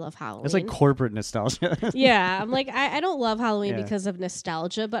not why I love Halloween. It's like corporate nostalgia. Yeah. I'm like, I don't love Halloween because of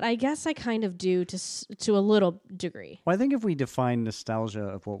nostalgia, but I guess I kind of do to a little degree. Well, I think if we define nostalgia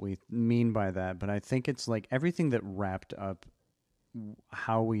of what we mean by that, but I think it's like everything that wrapped up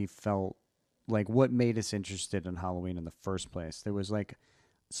how we felt, like what made us interested in Halloween in the first place. There was like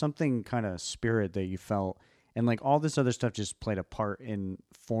something kind of spirit that you felt. And like all this other stuff just played a part in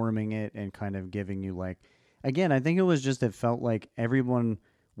forming it and kind of giving you like, again, I think it was just, it felt like everyone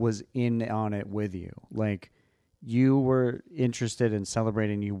was in on it with you. Like you were interested in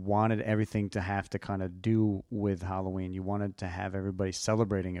celebrating. You wanted everything to have to kind of do with Halloween. You wanted to have everybody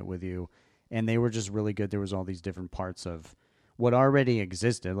celebrating it with you. And they were just really good. There was all these different parts of what already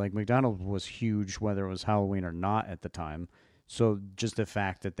existed. Like McDonald's was huge, whether it was Halloween or not at the time. So just the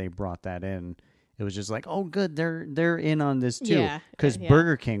fact that they brought that in, it was just like, oh, good, they're in on this too. Yeah, because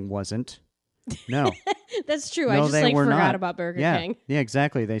Burger King wasn't. No. That's true. No, I just they were forgot not. about Burger Yeah. King. Yeah,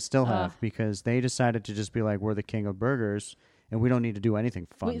 exactly. They still have, because they decided to just be like, we're the king of burgers, and we don't need to do anything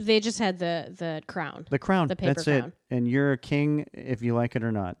fun. They just had the crown. The crown. The paper That's crown. it. And you're a king if you like it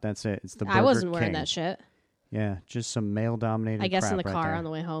or not. That's it. It's the Burger I wasn't wearing King. that shit. Yeah, just some male-dominated I guess crap in the right car there. on the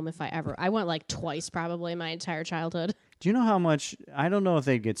way home, I went like twice probably my entire childhood. Do you know how much, I don't know if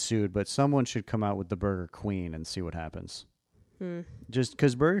they'd get sued, but someone should come out with the Burger Queen and see what happens. Just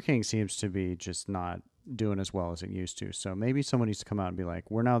because Burger King seems to be just not doing as well as it used to. So maybe someone needs to come out and be like,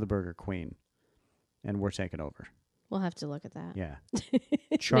 we're now the Burger Queen, and we're taking over. We'll have to look at that. Yeah.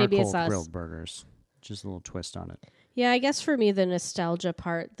 Maybe Charcoal it's us. grilled burgers. Just a little twist on it. Yeah, I guess for me the nostalgia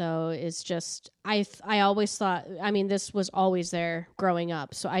part though is just I always thought, I mean, this was always there growing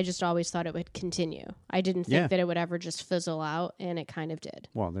up, so I just always thought it would continue. I didn't think that it would ever just fizzle out, and it kind of did.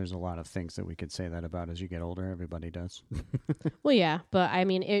 Well, there's a lot of things that we could say that about as you get older. Everybody does. Well, yeah, but I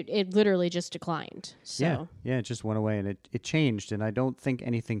mean, it literally just declined. So Yeah, it just went away, and it changed, and I don't think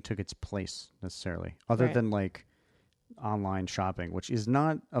anything took its place necessarily, other than like online shopping, which is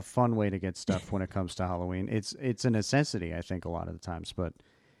not a fun way to get stuff when it comes to Halloween. It's a necessity, I think, a lot of the times, but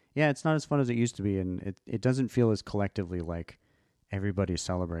yeah, it's not as fun as it used to be, and it doesn't feel as collectively like everybody's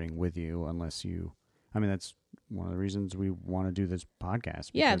celebrating with you, unless you, I mean, that's one of the reasons we want to do this podcast.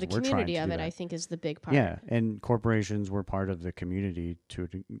 Yeah, the we're community trying of to it, do that. I think, is the big part. Yeah, and corporations were part of the community to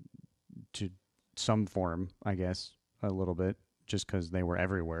some form, I guess, a little bit, just because they were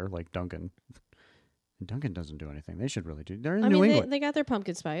everywhere, like Dunkin'. Dunkin' doesn't do anything. They should really do. They're in New England. They got their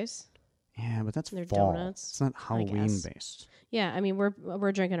pumpkin spice. Yeah, but that's Their fall. donuts, It's not Halloween guess. based. Yeah, I mean,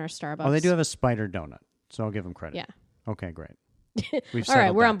 we're drinking our Starbucks. Oh, they do have a spider donut, so I'll give them credit. Yeah. Okay, great. All We've right,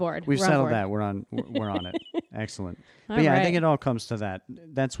 settled we're that. on board. We've We're on settled board. that. We're on it. Excellent. All But yeah, I right. think it all comes to that.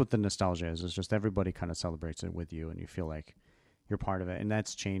 That's what the nostalgia is. It's just everybody kind of celebrates it with you, and you feel like you're part of it, and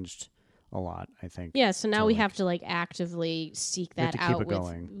that's changed a lot, I think. Yeah, so now to, we like, have to like actively seek we have that to keep out it with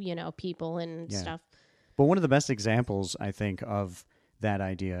going. People and Yeah. stuff. But one of the best examples, I think, of that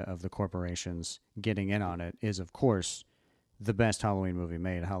idea of the corporations getting in on it is, of course, the best Halloween movie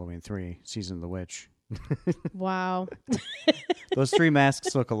made, Halloween 3, Season of the Witch. Wow, Those three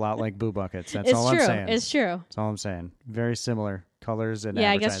masks look a lot like boo buckets. That's it's all true. I'm saying. It's true. That's all I'm saying. Very similar colors and Yeah,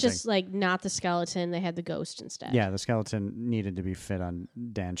 I advertising. guess just like not the skeleton. They had the ghost instead. Yeah, the skeleton needed to be fit on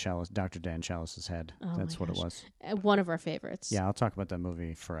Dr. Dan Chalice's head. Oh That's my what gosh. it was. One of our favorites. Yeah, I'll talk about that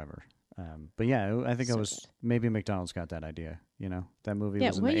movie forever. But yeah, I think it So was good. maybe McDonald's got that idea. You know, that movie Yeah.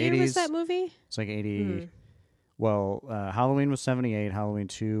 was in What the year 80s. was that movie? It's like 80. Well, Halloween was 78. Halloween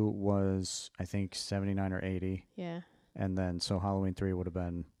 2 was, I think, 79 or 80. Yeah, And then, so Halloween 3 would have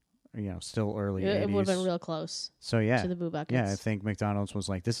been, still early 80s. it would have been real close So yeah. to the Boo Buckets. Yeah, I think McDonald's was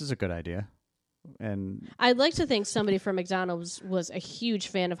like, this is a good idea. And I'd like to think somebody from McDonald's was a huge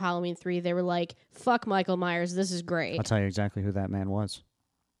fan of Halloween 3. They were like, "Fuck Michael Myers, this is great." I'll tell you exactly who that man was.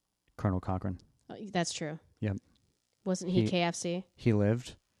 Colonel Cochran. That's true. Yep. Wasn't he KFC? He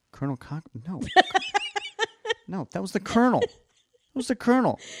lived. Colonel No. No, that was the Colonel. That was the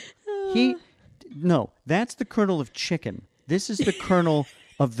Colonel. No, that's the Colonel of Chicken. This is the Colonel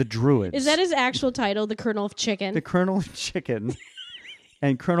of the Druids. Is that his actual title, the Colonel of Chicken? The Colonel of Chicken.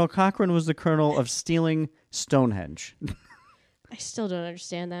 And Colonel Cochrane was the Colonel of stealing Stonehenge. I still don't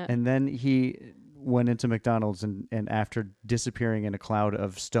understand that. And then he went into McDonald's and after disappearing in a cloud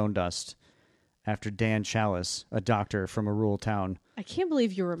of stone dust, after Dan Chalice, a doctor from a rural town, I can't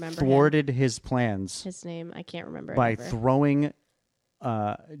believe you remember thwarted his plans. His name, I can't remember. By throwing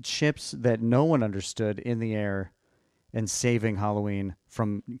chips that no one understood in the air and saving Halloween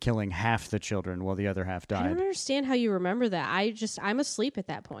from killing half the children while the other half died. I don't understand how you remember that. I'm asleep at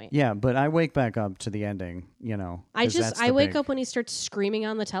that point. Yeah, but I wake back up to the ending, I wake up when he starts screaming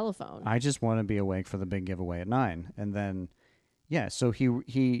on the telephone. I just want to be awake for the big giveaway at 9. And then, so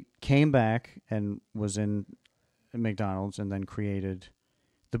he came back and was in McDonald's and then created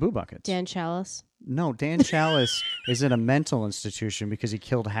the Boo Buckets. Dan Chalice? No, Dan Chalice is in a mental institution because he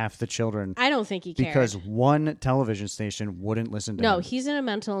killed half the children. I don't think he cared. Because one television station wouldn't listen to him. No, he's in a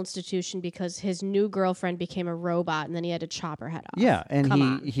mental institution because his new girlfriend became a robot and then he had to chop her head off. Yeah,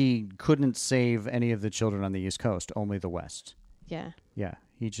 and he couldn't save any of the children on the East Coast, only the West. Yeah. Yeah,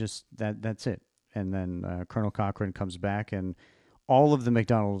 he just, that's it. And then Colonel Cochrane comes back and all of the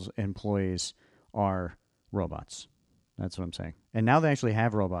McDonald's employees are robots. That's what I'm saying. And now they actually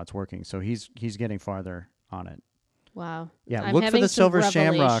have robots working, so he's getting farther on it. Wow. Yeah, look for the Silver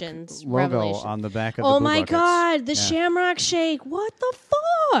Shamrock logo on the back of the Boo Buckets. Oh my God, the Shamrock Shake. What the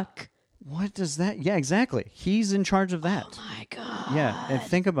fuck? What does that? Yeah, exactly. He's in charge of that. Oh my God. Yeah, and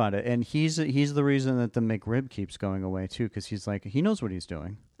think about it. And he's the reason that the McRib keeps going away too, because he knows what he's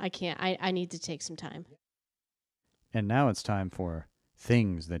doing. I can't. I need to take some time. And now it's time for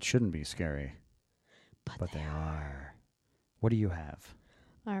things that shouldn't be scary, but they are. What do you have?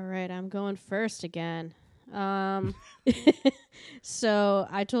 All right, I'm going first again. So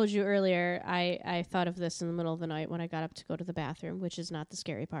I told you earlier, I thought of this in the middle of the night when I got up to go to the bathroom, which is not the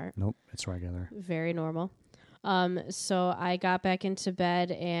scary part. Nope, it's regular. Very normal. So I got back into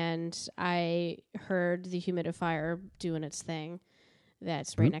bed and I heard the humidifier doing its thing.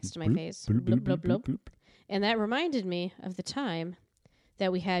 That's right next to my face. Bloop, bloop, bloop. And that reminded me of the time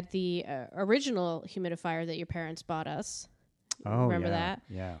that we had the original humidifier that your parents bought us. Oh, remember yeah, that?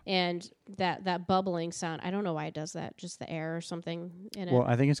 Yeah. And that bubbling sound, I don't know why it does that, just the air or something in it. Well,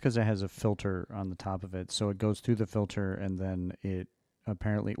 I think it's because it has a filter on the top of it. So it goes through the filter and then it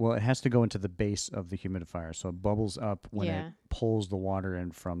apparently, it has to go into the base of the humidifier. So it bubbles up when it pulls the water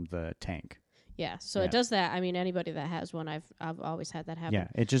in from the tank. Yeah, so it does that. I mean, anybody that has one, I've always had that happen. Yeah,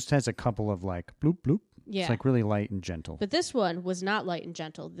 it just has a couple of like bloop, bloop. Yeah. It's like really light and gentle. But this one was not light and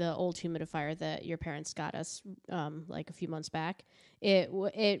gentle. The old humidifier that your parents got us like a few months back, it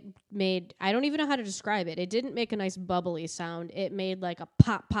made, I don't even know how to describe it. It didn't make a nice bubbly sound. It made like a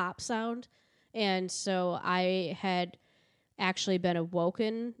pop pop sound. And so I had actually been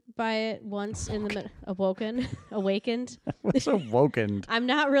awoken by it once in the awakened. What's awoken? I'm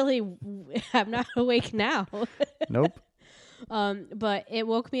not awake now. Nope. But it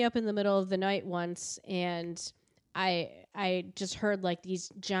woke me up in the middle of the night once, and I just heard like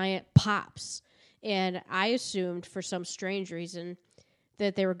these giant pops, and I assumed for some strange reason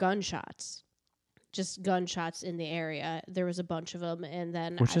that they were gunshots. Just gunshots in the area. There was a bunch of them, and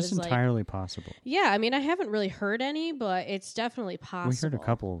then which is like, entirely possible. Yeah, I mean, I haven't really heard any, but it's definitely possible. We heard a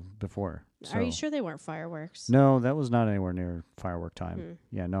couple before. So. Are you sure they weren't fireworks? No, that was not anywhere near firework time.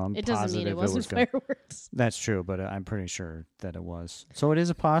 Yeah, no, I'm it positive doesn't mean it wasn't fireworks. That's true, but I'm pretty sure that it was. So it is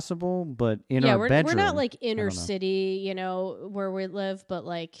a possible, but in our bedroom. We're not like inner city, where we live, but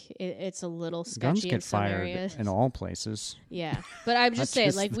like it's a little sketchy Guns get in some fired areas. in all places. Yeah, but I'm just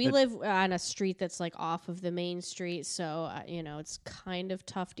saying, like we live on a street that's like off of the main street, so it's kind of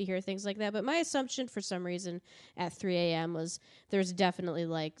tough to hear things like that. But my assumption, for some reason, at 3 a.m. was there's definitely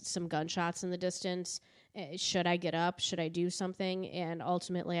like some gunshots in the distance. Should I get up? Should I do something? And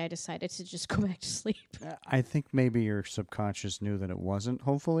ultimately, I decided to just go back to sleep. I think maybe your subconscious knew that it wasn't,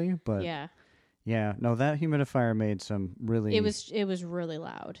 hopefully, but yeah. No, that humidifier made some really. It was really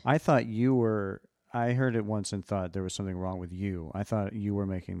loud. I thought I heard it once and thought there was something wrong with you. I thought you were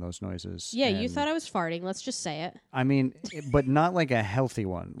making those noises. Yeah, you thought I was farting. Let's just say it. I mean, but not like a healthy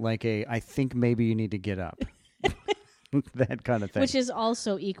one. Like I think maybe you need to get up. That kind of thing. Which is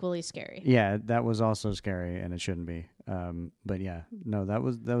also equally scary. Yeah, that was also scary, and it shouldn't be. But yeah, no, that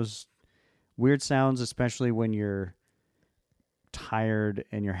was weird sounds, especially when you're tired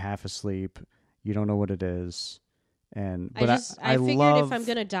and you're half asleep. You don't know what it is. But I figured if I'm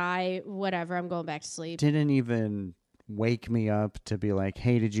gonna die, whatever, I'm going back to sleep. Didn't even wake me up to be like,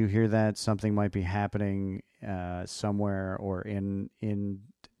 hey, did you hear that? Something might be happening somewhere or in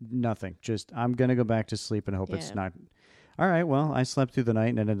nothing. Just I'm going to go back to sleep and hope it's not. All right, well, I slept through the night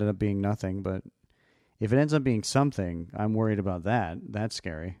and it ended up being nothing. But if it ends up being something, I'm worried about that. That's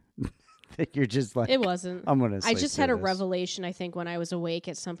scary. That you're just like, it wasn't. I'm going to sleep I just had a through this. revelation, I think, when I was awake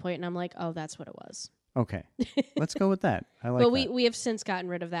at some point, and I'm like, oh, that's what it was. Okay, let's go with that. I like but that. we have since gotten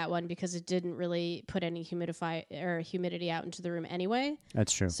rid of that one because it didn't really put any humidity out into the room anyway.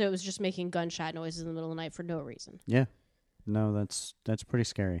 That's true. So it was just making gunshot noises in the middle of the night for no reason. Yeah. No, that's pretty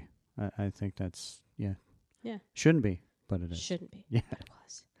scary. I think that's, Yeah. Shouldn't be, but it is. Shouldn't be. Yeah. But it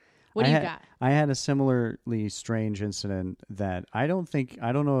was. What do you got? I had a similarly strange incident that I don't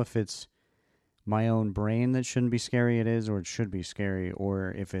know if it's my own brain that shouldn't be scary it is, or it should be scary,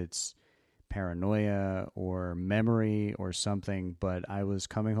 or if it's paranoia or memory or something. But I was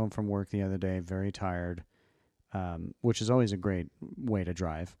coming home from work the other day very tired, which is always a great way to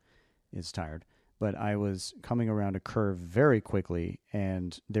drive, is tired. But I was coming around a curve very quickly,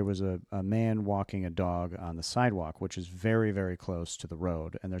 and there was a man walking a dog on the sidewalk, which is very, very close to the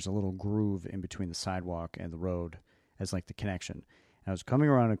road. And there's a little groove in between the sidewalk and the road as like the connection. And I was coming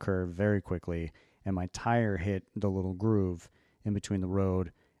around a curve very quickly, and my tire hit the little groove in between the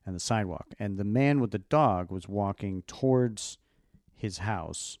road and the sidewalk. And the man with the dog was walking towards his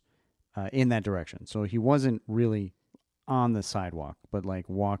house in that direction. So he wasn't really on the sidewalk, but like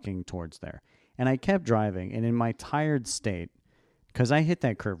walking towards there. And I kept driving, and in my tired state, because I hit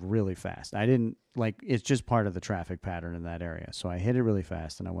that curve really fast. I didn't, it's just part of the traffic pattern in that area. So I hit it really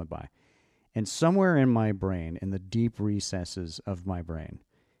fast, and I went by. And somewhere in my brain, in the deep recesses of my brain,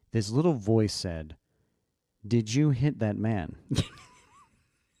 this little voice said, "Did you hit that man?"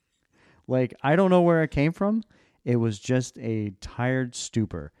 I don't know where it came from. It was just a tired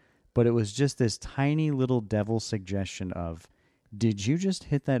stupor. But it was just this tiny little devil suggestion of, did you just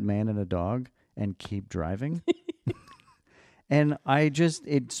hit that man and a dog and keep driving? And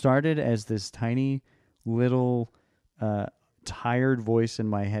it started as this tiny little tired voice in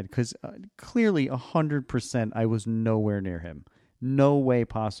my head, because clearly 100% I was nowhere near him. No way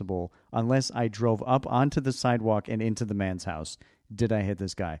possible, unless I drove up onto the sidewalk and into the man's house, did I hit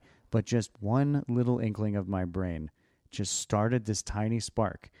this guy. But just one little inkling of my brain just started this tiny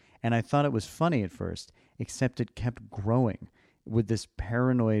spark. And I thought it was funny at first, except it kept growing with this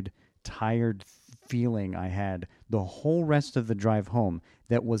paranoid, tired feeling I had the whole rest of the drive home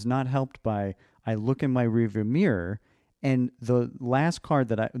that was not helped by, I look in my rearview mirror, and the last car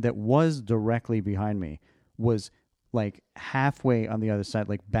that was directly behind me was like halfway on the other side,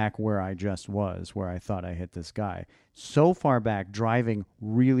 like back where I just was, where I thought I hit this guy. So far back, driving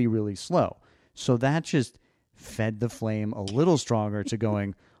really, really slow. So that just fed the flame a little stronger to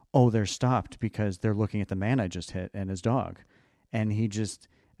going, oh, they're stopped because they're looking at the man I just hit and his dog. And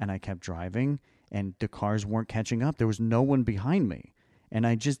I kept driving, and the cars weren't catching up. There was no one behind me. And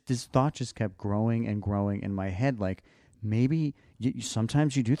this thought just kept growing and growing in my head. Like, maybe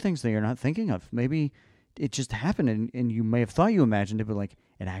sometimes you do things that you're not thinking of. Maybe it just happened, and you may have thought you imagined it, but like,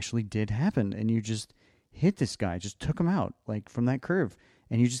 it actually did happen. And you just hit this guy, just took him out, like from that curve.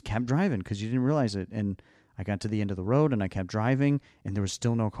 And you just kept driving because you didn't realize it. And I got to the end of the road, and I kept driving, and there was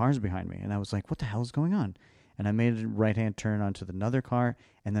still no cars behind me. And I was like, what the hell is going on? And I made a right-hand turn onto another car,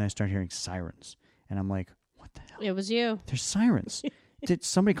 and then I started hearing sirens. And I'm like, what the hell? It was you. There's sirens. Did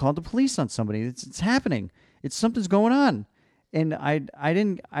somebody call the police on somebody? It's happening. Something's going on. And I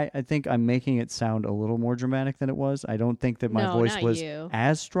think I'm making it sound a little more dramatic than it was. I don't think that my voice was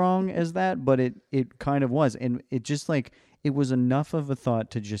as strong as that, but it kind of was. And it just it was enough of a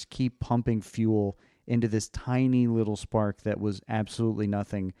thought to just keep pumping fuel into this tiny little spark that was absolutely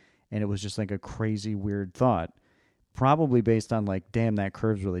nothing. And it was just like a crazy, weird thought, probably based on damn, that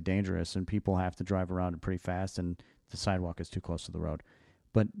curve's really dangerous and people have to drive around it pretty fast and the sidewalk is too close to the road.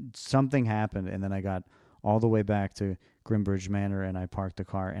 But something happened, and then I got all the way back to Grimbridge Manor, and I parked the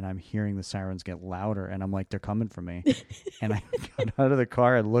car, and I'm hearing the sirens get louder, and I'm like, they're coming for me. And I got out of the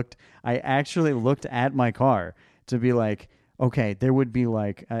car and I actually looked at my car to be like, okay, there would be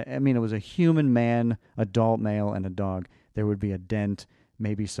it was a human man, adult male, and a dog. There would be a dent,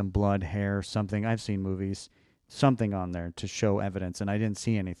 maybe some blood, hair, something. I've seen movies, something on there to show evidence, and I didn't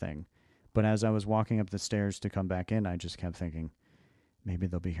see anything. But as I was walking up the stairs to come back in, I just kept thinking, maybe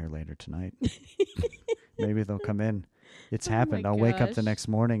they'll be here later tonight. Maybe they'll come in. It's happened. I'll wake up the next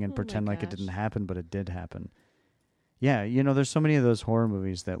morning and pretend like it didn't happen, but it did happen. Yeah, there's so many of those horror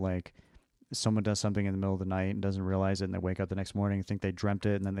movies that someone does something in the middle of the night and doesn't realize it, and they wake up the next morning and think they dreamt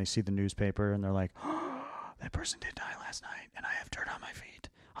it, and then they see the newspaper and they're like, oh, that person did die last night, and I have dirt on my feet.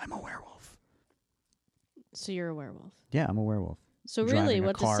 I'm a werewolf. So you're a werewolf. Yeah, I'm a werewolf. So Driving really a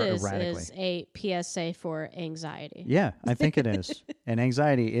what car this erratically. is a PSA for anxiety. Yeah, I think it is. And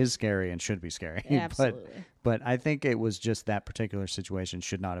anxiety is scary and should be scary. Absolutely. But I think it was just that particular situation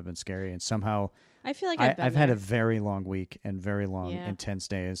should not have been scary. And somehow I feel like I've had a very long week and very long, Yeah. intense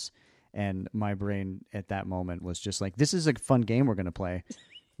days. And my brain at that moment was just like, this is a fun game we're going to play.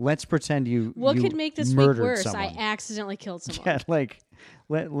 Let's pretend you What you could make this week murdered worse? someone. I accidentally killed someone. Yeah, like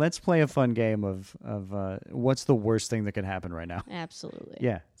let's play a fun game of what's the worst thing that could happen right now. Absolutely.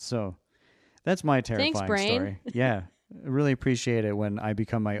 Yeah, so that's my terrifying Thanks, brain. story. Yeah, I really appreciate it when I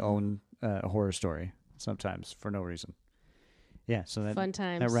become my own horror story sometimes for no reason. Yeah, so that Fun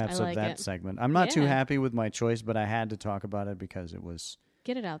times. that wraps I up like that it. segment. I'm not too Yeah. happy with my choice, but I had to talk about it because it was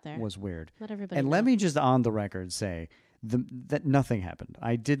Get it out there. weird. Let everybody And know. let me just on the record say that nothing happened.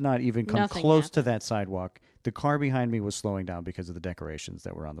 I did not even come Nothing close to that sidewalk. The car behind me was slowing down because of the decorations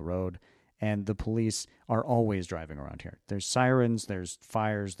that were on the road, and the police are always driving around here. There's sirens, there's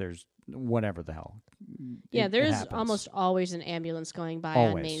fires, there's whatever the hell. Yeah, It there's happens. almost always an ambulance going by on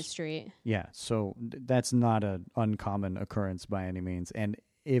Always. Main Street. Yeah, so that's not an uncommon occurrence by any means. And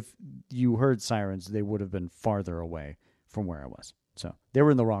if you heard sirens, they would have been farther away from where I was. So they were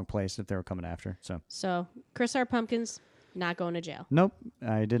in the wrong place if they were coming after. So Chris R. Pumpkins, not going to jail. nope,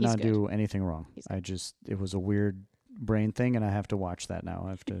 I did He's not good. do anything wrong. He's It was a weird brain thing, and I have to watch that now. I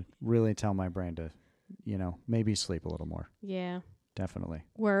have to really tell my brain to, maybe sleep a little more. Yeah. Definitely.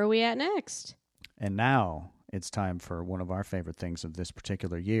 Where are we at next? And now it's time for one of our favorite things of this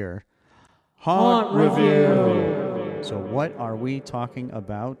particular year. Haunt Review. So what are we talking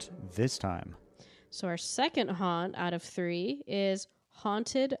about this time? So our second haunt out of 3 is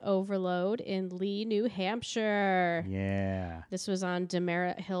Haunted Overload in Lee, New Hampshire. Yeah. This was on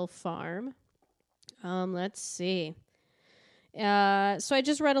Demerit Hill Farm. Let's see. So I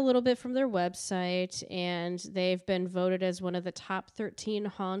just read a little bit from their website, and they've been voted as one of the top 13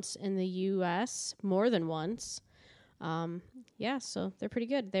 haunts in the U.S. more than once. Yeah, so they're pretty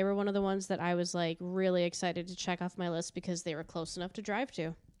good. They were one of the ones that I was like really excited to check off my list because they were close enough to drive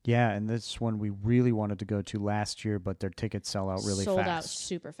to. Yeah, and this one we really wanted to go to last year, but their tickets sell out really Sold fast. out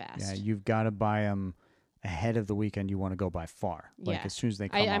super fast. Yeah, you've got to buy them ahead of the weekend you want to go by far. Like Yeah. as soon as they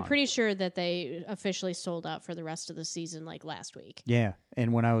come I'm on. pretty sure that they officially sold out for the rest of the season like last week. Yeah,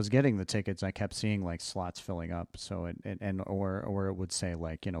 and when I was getting the tickets, I kept seeing like slots filling up. So or it would say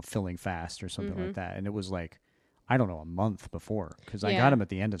like filling fast or something like that, and it was like I don't know a month before because I Yeah. got them at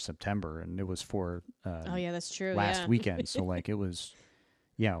the end of September, and it was for Oh yeah, that's true. last yeah. weekend. So like it was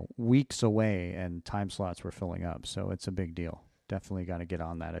weeks away, and time slots were filling up. So it's a big deal. Definitely got to get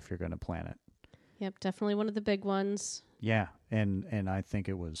on that if you're going to plan it. Yep, definitely one of the big ones. Yeah, and I think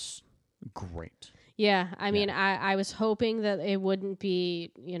it was great. Yeah, I mean, I was hoping that it wouldn't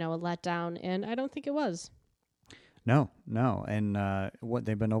be, a letdown, and I don't think it was. No, and what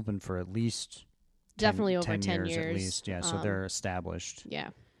they've been open for at least Definitely over 10 years. at least. Yeah, so they're established. Yeah.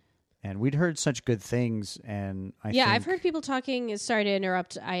 And we'd heard such good things, and I've heard people talking. Sorry to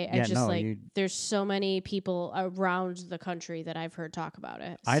interrupt. I just you- there's so many people around the country that I've heard talk about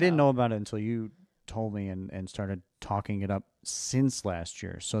it. I didn't know about it until you told me and started talking it up since last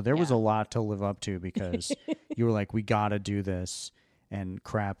year. So there was Yeah. a lot to live up to because you were like, we got to do this, and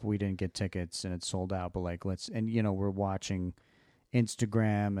crap, we didn't get tickets and it's sold out. But like, we're watching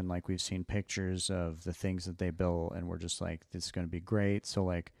Instagram and like we've seen pictures of the things that they built, and we're just like, this is going to be great. So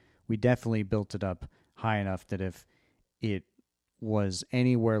like, we definitely built it up high enough that if it was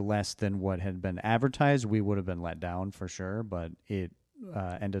anywhere less than what had been advertised, we would have been let down for sure. But it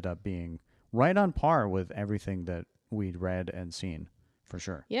ended up being right on par with everything that we'd read and seen, for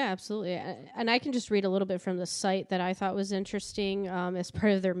sure. Yeah, absolutely. And I can just read a little bit from the site that I thought was interesting as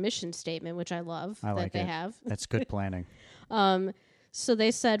part of their mission statement, which I love I like that they it. have. That's good planning. So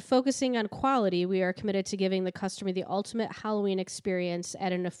they said, focusing on quality, we are committed to giving the customer the ultimate Halloween experience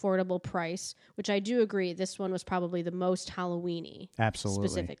at an affordable price, which I do agree. This one was probably the most Halloween-y. Absolutely.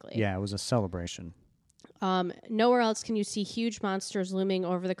 Specifically. Yeah, it was a celebration. Nowhere else can you see huge monsters looming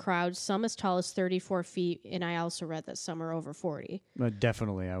over the crowd, some as tall as 34 feet, and I also read that some are over 40.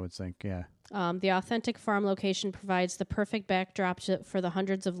 Definitely, I would think, yeah. The authentic farm location provides the perfect backdrop for the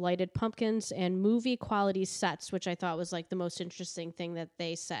hundreds of lighted pumpkins and movie-quality sets, which I thought was like the most interesting thing that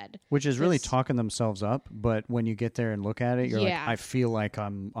they said. Which is really talking themselves up, but when you get there and look at it, you're like, I feel like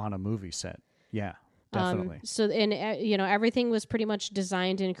I'm on a movie set. Yeah. Definitely. Everything was pretty much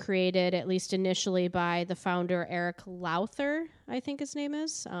designed and created, at least initially, by the founder, Eric Lowther, I think his name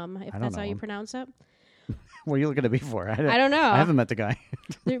is, if that's how you pronounce it. What are you looking at me for? I don't know. I haven't met the guy.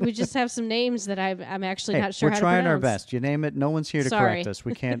 We just have some names that I'm actually Hey, not sure we're how to trying our pronounce. best. You name it. No one's here to Sorry. correct us.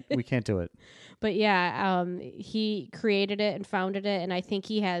 We can't do it. But yeah, he created it and founded it, and I think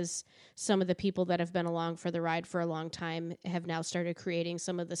he has some of the people that have been along for the ride for a long time have now started creating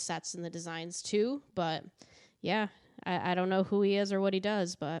some of the sets and the designs too. But yeah, I don't know who he is or what he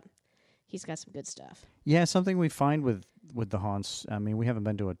does, but he's got some good stuff. Yeah, something we find with the haunts. I mean, we haven't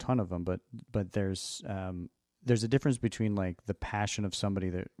been to a ton of them, but there's a difference between like the passion of somebody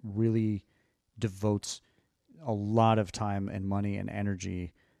that really devotes a lot of time and money and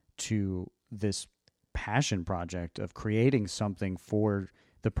energy to this passion project of creating something for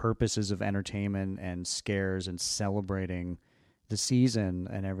the purposes of entertainment and scares and celebrating the season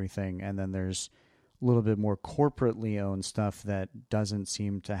and everything. And then there's a little bit more corporately owned stuff that doesn't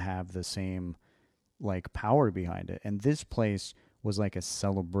seem to have the same like power behind it. And this place was like a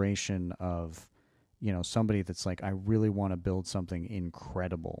celebration of, somebody that's like, I really want to build something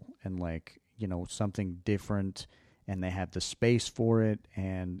incredible and like, something different, and they have the space for it,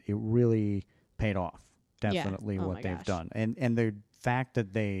 and it really paid off. Definitely what they've done. And the fact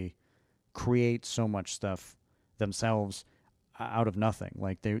that they create so much stuff themselves out of nothing.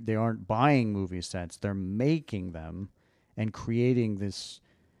 Like they aren't buying movie sets, they're making them and creating this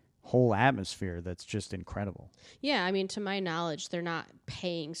whole atmosphere that's just incredible. Yeah, I mean, to my knowledge, they're not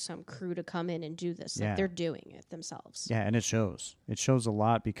paying some crew to come in and do this. Like, they're doing it themselves. Yeah, and it shows. It shows a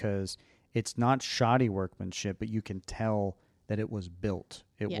lot because it's not shoddy workmanship, but you can tell that it was built.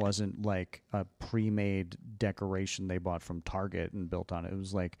 It wasn't like a pre-made decoration they bought from Target and built on it. It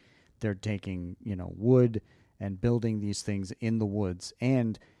was like they're taking, wood and building these things in the woods.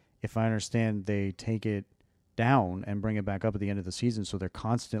 And if I understand, they take it down and bring it back up at the end of the season, so they're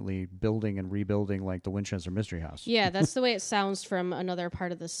constantly building and rebuilding like the Winchester Mystery House. Yeah, that's the way it sounds from another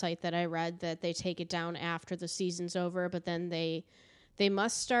part of the site that I read, that they take it down after the season's over, but then they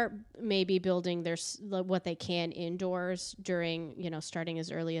must start maybe building what they can indoors during, starting as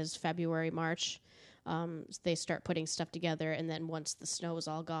early as February, March. They start putting stuff together, and then once the snow is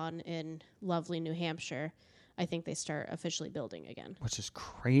all gone in lovely New Hampshire, I think they start officially building again. Which is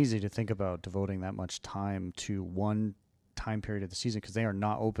crazy to think about, devoting that much time to one time period of the season, because they are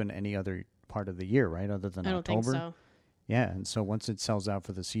not open any other part of the year, right? Other than I don't October. think so. Yeah, and so once it sells out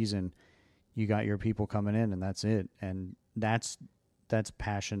for the season, you got your people coming in, and that's it. And that's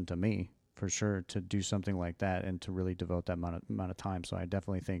passion to me, for sure, to do something like that and to really devote that amount of time. So I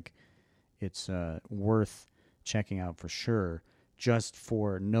definitely think it's worth checking out for sure, just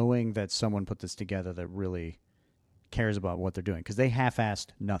for knowing that someone put this together that really cares about what they're doing, because they half-assed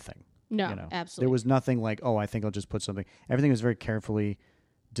nothing. No, absolutely. There was nothing like, I think I'll just put something. Everything was very carefully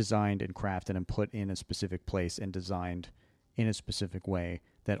designed and crafted and put in a specific place and designed in a specific way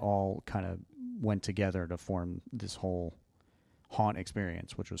that all kind of went together to form this whole haunt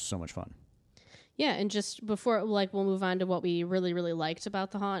experience, which was so much fun. Yeah, and just before, we'll move on to what we really, really liked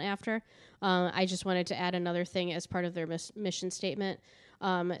about the haunt after. I just wanted to add another thing as part of their mission statement.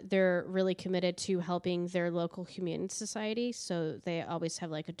 They're really committed to helping their local humane society, so they always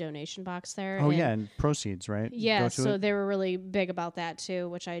have like a donation box there. And proceeds, right? Yeah, so they were really big about that too,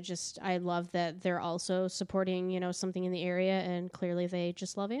 which I love that they're also supporting, something in the area, and clearly they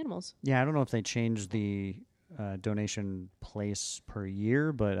just love animals. Yeah, I don't know if they changed the donation place per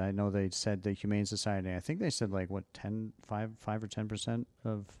year, but I know they said the Humane Society, I think they said 5 or 10%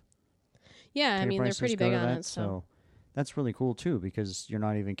 of they're pretty big on it. So that's really cool too, because you're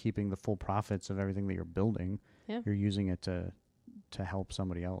not even keeping the full profits of everything that you're building. Yeah. You're using it to help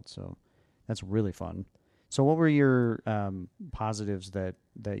somebody else. So that's really fun. So what were your positives that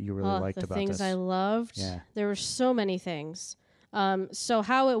you really liked about this? The things I loved? Yeah. There were so many things. So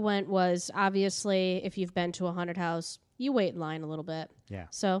how it went was, obviously, if you've been to a haunted house, you wait in line a little bit. Yeah.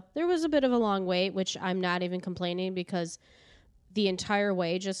 So there was a bit of a long wait, which I'm not even complaining, because the entire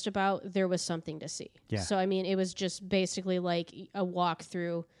way, just about, there was something to see. Yeah. So, I mean, it was just basically like a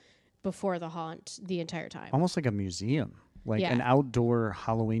walkthrough before the haunt the entire time. Almost like a museum, an outdoor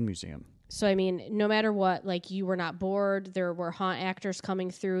Halloween museum. So, I mean, no matter what, you were not bored. There were haunt actors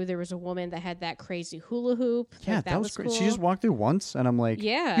coming through. There was a woman that had that crazy hula hoop. Yeah, that was great. Cool. She just walked through once, and I'm like,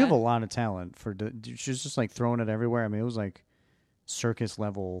 yeah, you have a lot of talent she was just throwing it everywhere. I mean, it was like circus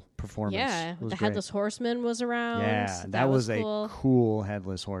level performance. Yeah, the Headless Horseman was around. Yeah, that was cool. A cool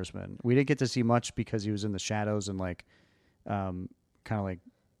Headless Horseman. We didn't get to see much because he was in the shadows and kind of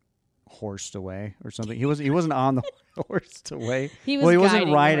horsed away or something. He wasn't on the horsed away. He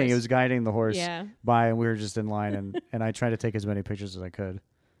wasn't riding. He was guiding the horse Yeah. by, and we were just in line, and I tried to take as many pictures as I could.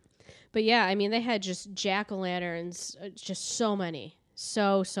 But yeah, I mean, they had just jack-o'-lanterns, just so many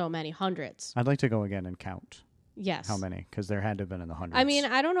So many, hundreds. I'd like to go again and count Yes. how many, because there had to have been in the hundreds. I mean,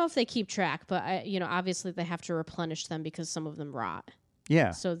 I don't know if they keep track, but obviously they have to replenish them because some of them rot.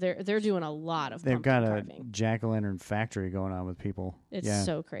 yeah. So they're doing a lot of They've pumpkin got carving. a jack-o'-lantern factory going on with people. It's yeah.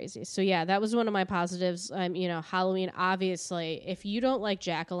 so crazy. So yeah, that was one of my positives. Halloween, obviously, if you don't like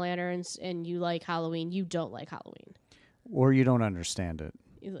jack-o'-lanterns and you like Halloween, you don't like Halloween. Or you don't understand it.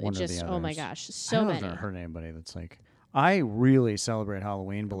 It just, oh my gosh, I so many. haven't heard anybody that's like, I really celebrate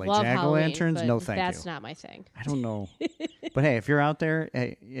Halloween, but like Love jack-o'-lanterns, Halloween, no but thank that's you. not my thing. I don't know. But hey, if you're out there,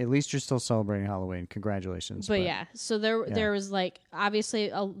 hey, at least you're still celebrating Halloween. Congratulations. But yeah, so there was like,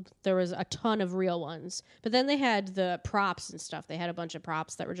 obviously there was a ton of real ones, but then they had the props and stuff. They had a bunch of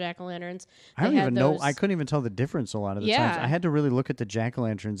props that were jack-o'-lanterns. I don't even know. I couldn't even tell the difference a lot of the times. Yeah. I had to really look at the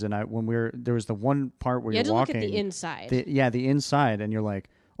jack-o'-lanterns, and there was the one part where you had you're to walking. look at the inside. The inside, and you're like,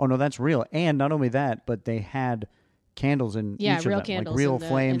 oh no, that's real. And not only that, but they had candles in each of real them, candles like real in the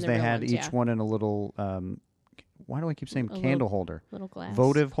flames. They real had ones, each yeah. one in a little. Why do I keep saying candle holder? Little glass.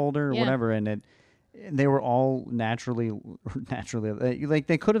 Votive holder, or Yeah. whatever, and they were all naturally like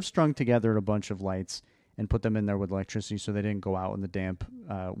they could have strung together a bunch of lights and put them in there with electricity so they didn't go out in the damp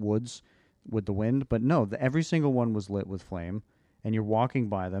woods with the wind. But no, every single one was lit with flame, and you're walking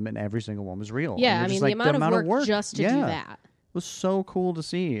by them, and every single one was real. Yeah, And I you're mean, just the amount of work just to do Yeah. that. It was so cool to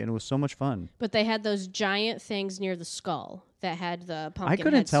see, and it was so much fun. But they had those giant things near the skull that had the pumpkin I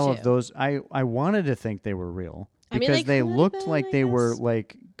couldn't heads tell too. if those. I wanted to think they were real I mean, because they they could have looked been, like I they were guess.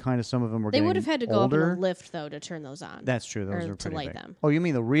 like kind of some of them were. They getting would have had to go older. up in a lift though to turn those on. That's true. Those or are to pretty light big. them. Oh, you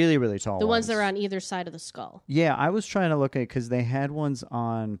mean the really really tall The ones? ones that are on either side of the skull. Yeah, I was trying to look at because they had ones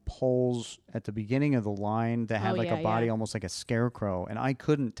on poles at the beginning of the line that had Oh, like yeah, a body yeah. almost like a scarecrow, and I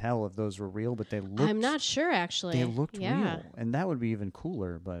couldn't tell if those were real, but they looked. I'm not sure actually. They looked yeah. real, and that would be even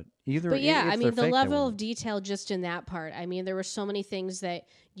cooler. But But yeah, if I mean, they're the fake, they level of wouldn't. detail just in that part. I mean, there were so many things that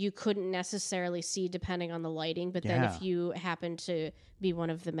you couldn't necessarily see depending on the lighting. But then Yeah. if you happen to be one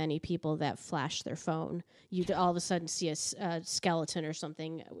of the many people that flash their phone, you'd all of a sudden see a skeleton or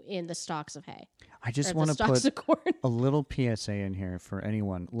something in the stalks of hay. I just Or want the to stalks put of corn. a little PSA in here for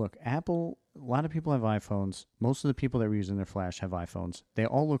anyone. Look, Apple, a lot of people have iPhones. Most of the people that were using their flash have iPhones. They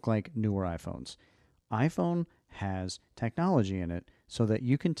all look like newer iPhones. iPhone has technology in it so that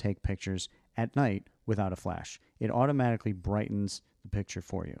you can take pictures at night without a flash. It automatically brightens the picture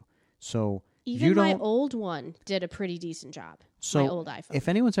for you. So Even you my don't. old one did a pretty decent job. So my old iPhone. if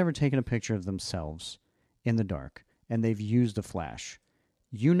anyone's ever taken a picture of themselves in the dark and they've used a flash,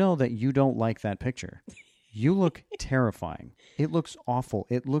 you know that you don't like that picture. You look terrifying. It looks awful.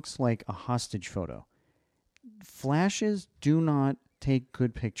 It looks like a hostage photo. Flashes do not take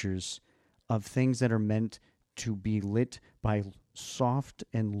good pictures of things that are meant to be lit by soft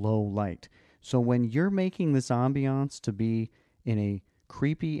and low light. So when you're making this ambiance to be in a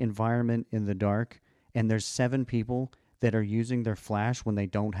creepy environment in the dark and there's 7 people that are using their flash when they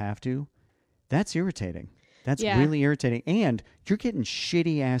don't have to, that's irritating. That's Yeah. really irritating. And you're getting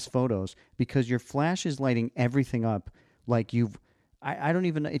shitty ass photos because your flash is lighting everything up like you've. I don't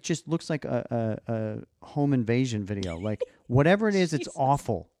even. It just looks like a home invasion video. Like whatever it is, it's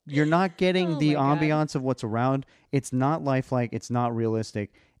awful. You're not getting Oh the my God. ambiance of what's around. It's not lifelike. It's not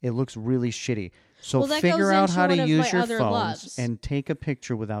realistic. It looks really shitty. So Well, that figure goes out into how one to of use my your other phones loves. and take a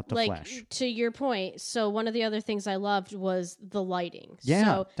picture without the like flash. to your point, so one of the other things I loved was the lighting. Yeah,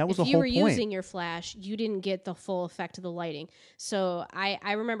 so that was if the you whole were point. using your flash, you didn't get the full effect of the lighting. So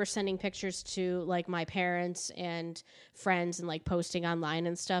I remember sending pictures to like my parents and friends and like posting online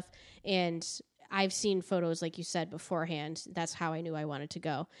and stuff. And I've seen photos like you said beforehand. That's how I knew I wanted to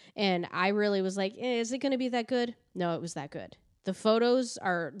go. And I really was like, is it going to be that good? No, it was that good. The photos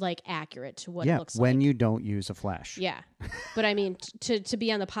are like accurate to what it looks like. when you don't use a flash. Yeah. But I mean, to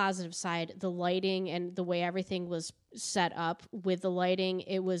be on the positive side, the lighting and the way everything was set up with the lighting,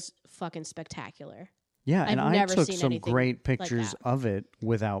 it was fucking spectacular. Yeah, and I've I never took seen some anything great like pictures that. of it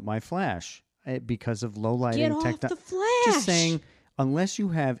without my flash because of low lighting. Get off the flash! Just saying, unless you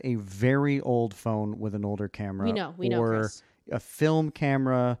have a very old phone with an older camera, We know, or Chris. a film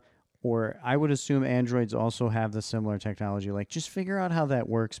camera, or I would assume Androids also have the similar technology. Like, just figure out how that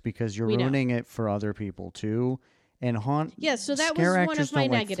works because you're We know. ruining it for other people too. And Yeah, so that was scare one actors of my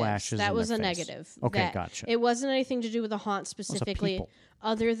don't like negatives. flashes That in was their a face. negative. Okay, that gotcha. It wasn't anything to do with the haunt specifically, people.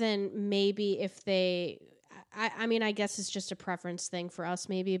 other than maybe if they. I mean, I guess it's just a preference thing for us,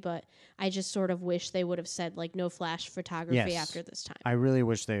 maybe, but I just sort of wish they would have said like no flash photography Yes. after this time. I really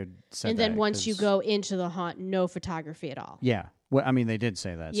wish they had said And that. then once you 'cause- go into the haunt, no photography at all. Yeah. Well, I mean, they did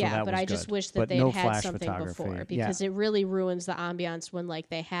say that. So Yeah, that but was I just good. wish that But they'd no had flash something photography. before Yeah. because it really ruins the ambiance when like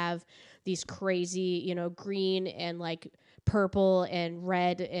they have these crazy, green and like purple and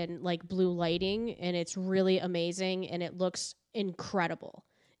red and like blue lighting, and it's really amazing and it looks incredible.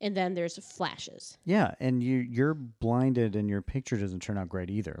 And then there's flashes. Yeah, and you're blinded and your picture doesn't turn out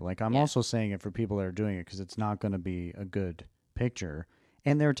great either. Like, I'm also saying it for people that are doing it because it's not going to be a good picture.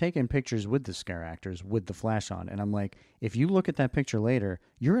 And they're taking pictures with the scare actors with the flash on. And I'm like, if you look at that picture later,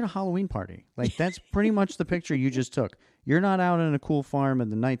 you're at a Halloween party. Like, that's pretty much the picture you just took. You're not out in a cool farm in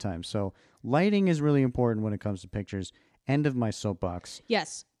the nighttime. So lighting is really important when it comes to pictures. End of my soapbox.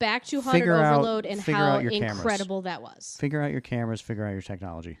 Yes, back to Haunted Overload and how incredible that was. Figure out your cameras, figure out your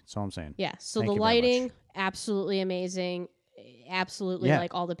technology. That's all I'm saying. Yeah, so the lighting, absolutely amazing. Absolutely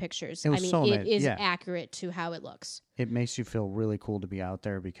like all the pictures. It is accurate to how it looks. It makes you feel really cool to be out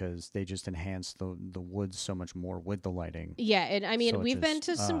there because they just enhance the woods so much more with the lighting. Yeah, and I mean, we've been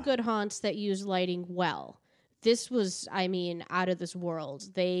to some good haunts that use lighting well. This was, I mean, out of this world.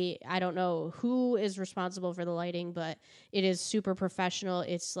 I don't know who is responsible for the lighting, but it is super professional.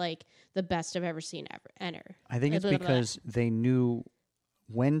 It's like the best I've ever seen ever. I think it's because they knew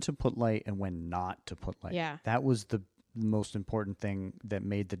when to put light and when not to put light. Yeah. That was the most important thing that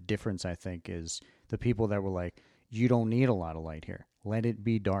made the difference, I think, is the people that were like, you don't need a lot of light here. Let it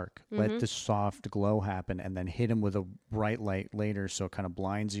be dark. Mm-hmm. Let the soft glow happen and then hit them with a bright light later so it kind of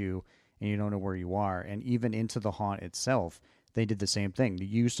blinds you and you don't know where you are. And even into the haunt itself, they did the same thing. The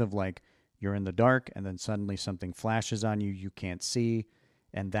use of, like, you're in the dark and then suddenly something flashes on you you can't see,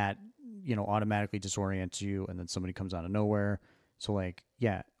 and that, automatically disorients you, and then somebody comes out of nowhere. So, like,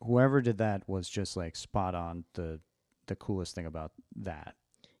 yeah, whoever did that was just, like, spot on the coolest thing about that.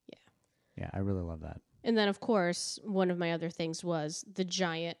 Yeah, I really love that. And then, of course, one of my other things was the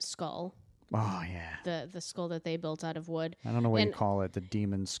giant skull. Oh, yeah. The skull that they built out of wood. I don't know what you call it, the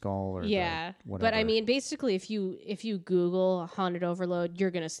demon skull or whatever. But I mean, basically, if you Google Haunted Overload,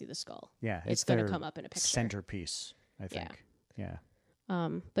 you're going to see the skull. Yeah. It's going to come up in a picture. Centerpiece, I think. Yeah.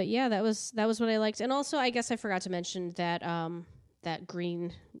 But yeah, that was what I liked. And also, I guess I forgot to mention that that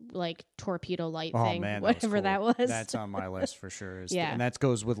green, like, torpedo light thing, man, whatever that was. That's on my list for sure. And that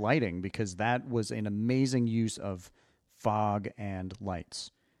goes with lighting because that was an amazing use of fog and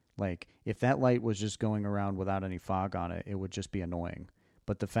lights. Like, if that light was just going around without any fog on it, it would just be annoying.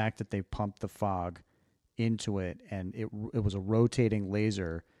 But the fact that they pumped the fog into it and it was a rotating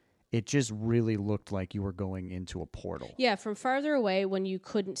laser, it just really looked like you were going into a portal. Yeah, from farther away when you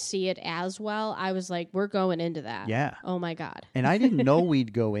couldn't see it as well, I was like, we're going into that. Yeah. Oh, my God. And I didn't know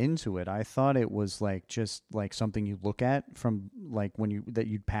we'd go into it. I thought it was, like, just, like, something you look at from, like, that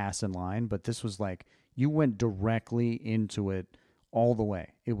you'd pass in line. But this was, like, you went directly into it all the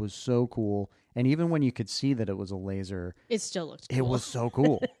way. It was so cool. And even when you could see that it was a laser, it still looked cool. It was so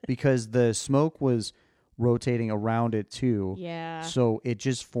cool because the smoke was rotating around it too. Yeah. So it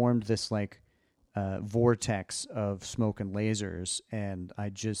just formed this, like, vortex of smoke and lasers. And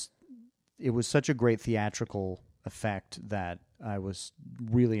it was such a great theatrical effect that I was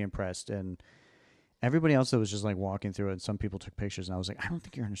really impressed. And everybody else that was just, like, walking through it, some people took pictures and I was like, I don't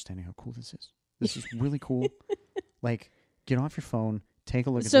think you're understanding how cool this is. This is really cool. Like, get off your phone. Take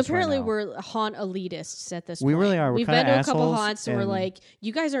a look at this. So apparently right now. we're haunt elitists at this point. We really are. We've been to a couple haunts and we're like,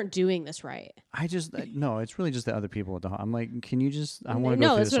 you guys aren't doing this right. No, it's really just the other people at the haunt. I'm like, can you just, I want to go No,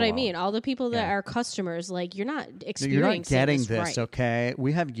 through that's this what I alone. mean. All the people that are customers, like, you're not experiencing You're not getting this, right. okay?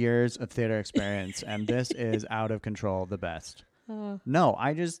 We have years of theater experience and this is out of control, the best. No,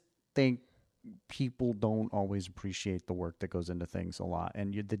 I just think people don't always appreciate the work that goes into things a lot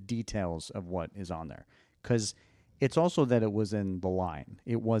and the details of what is on there. Because it's also that it was in the line.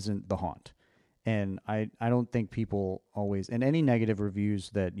 It wasn't the haunt. And I don't think people always, in any negative reviews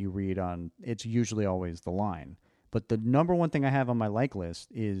that you read on, it's usually always the line. But the number one thing I have on my like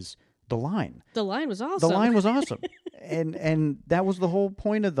list is the line. The line was awesome. The line was awesome. and that was the whole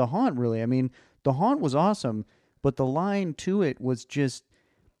point of the haunt, really. I mean, the haunt was awesome, but the line to it was just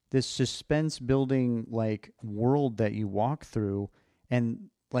this suspense building, like, world that you walk through. And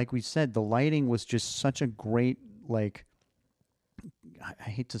like we said, the lighting was just such a great, like, I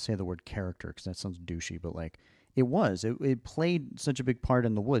hate to say the word character because that sounds douchey, but, like, it played such a big part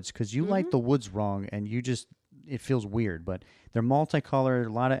in the woods because you like the woods wrong and it feels weird, but they're multicolored,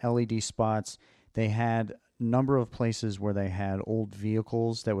 a lot of LED spots. They had a number of places where they had old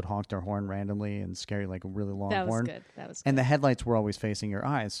vehicles that would honk their horn randomly and scare you, like a really long horn. That was good. And the headlights were always facing your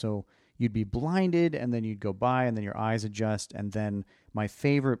eyes, so you'd be blinded and then you'd go by and then your eyes adjust. And then my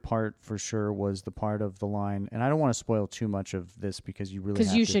favorite part for sure was the part of the line, and I don't want to spoil too much of this because you really have to.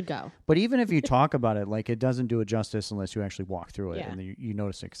 Because you should go. But even if you talk about it, like, it doesn't do it justice unless you actually walk through it and you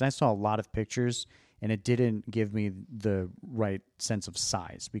notice it. Because I saw a lot of pictures and it didn't give me the right sense of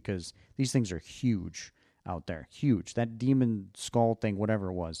size because these things are huge. out there. Huge. That demon skull thing, whatever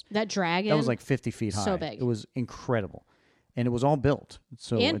it was. That dragon. That was like 50 feet high. So big. It was incredible. And it was all built.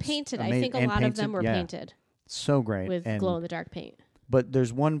 So and it's painted. I amazing. think a And lot of painted, them were yeah. painted So great. with and, glow-in-the-dark paint. But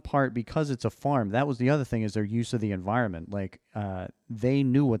there's one part, because it's a farm, that was the other thing, is their use of the environment. Like, they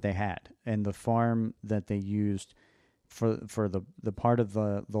knew what they had. And the farm that they used for the part of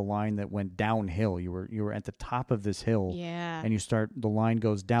the line that went downhill, you were at the top of this hill. Yeah. And the line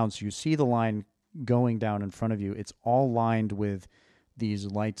goes down. So you see the line going down in front of you. It's all lined with these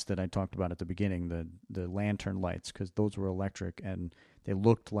lights that I talked about at the beginning, the lantern lights, because those were electric, and they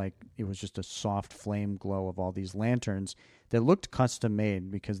looked like it was just a soft flame glow of all these lanterns that looked custom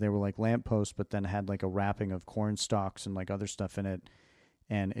made, because they were like lampposts, but then had like a wrapping of corn stalks and like other stuff in it,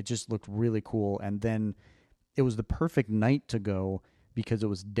 and it just looked really cool. And then it was the perfect night to go, because it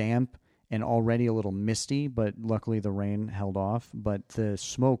was damp and already a little misty, but luckily the rain held off. But the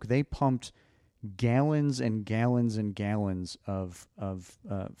smoke, they pumped gallons and gallons and gallons of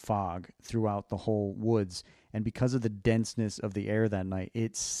fog throughout the whole woods, and because of the denseness of the air that night,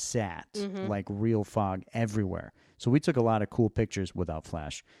 it sat like real fog everywhere. So we took a lot of cool pictures without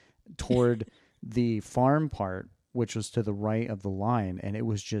flash toward the farm part, which was to the right of the line, and it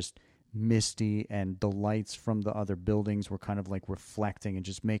was just misty, and the lights from the other buildings were kind of like reflecting and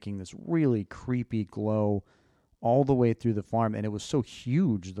just making this really creepy glow all the way through the farm. And it was so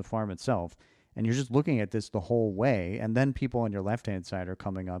huge, the farm itself. And you're just looking at this the whole way. And then people on your left-hand side are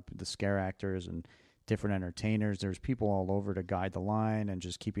coming up, the scare actors and different entertainers. There's people all over to guide the line and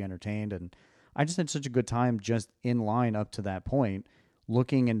just keep you entertained. And I just had such a good time just in line up to that point,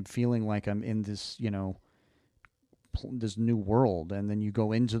 looking and feeling like I'm in this, this new world. And then you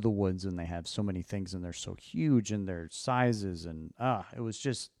go into the woods, and they have so many things, and they're so huge, and their sizes. And it was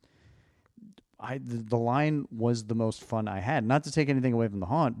just... the line was the most fun I had. Not to take anything away from the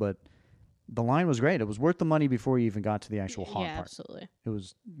haunt, but... the line was great. It was worth the money before you even got to the actual haunt part. Absolutely. It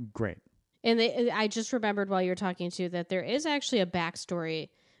was great. And I just remembered while you were talking too that there is actually a backstory,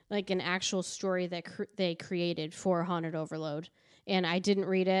 like an actual story that they created for Haunted Overload. And I didn't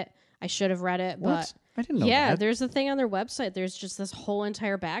read it. I should have read it, but I didn't know yeah, that. there's a thing on their website. There's just this whole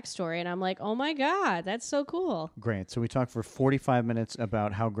entire backstory, and I'm like, oh my god, that's so cool. Great. So we talked for 45 minutes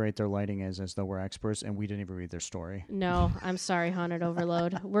about how great their lighting is, as though we're experts, and we didn't even read their story. No, I'm sorry, Haunted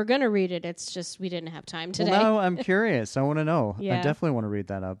Overload. We're gonna read it. It's just we didn't have time today. Well, now I'm curious. I want to know. Yeah. I definitely want to read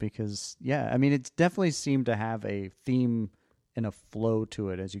that up, because I mean, it definitely seemed to have a theme and a flow to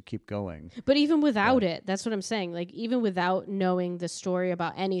it as you keep going. But even without it, that's what I'm saying. Like, even without knowing the story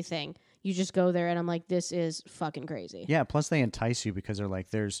about anything, you just go there, and I'm like, this is fucking crazy. Yeah, plus they entice you, because they're like,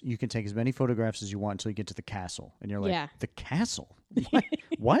 you can take as many photographs as you want until you get to the castle. And you're like, the castle? What?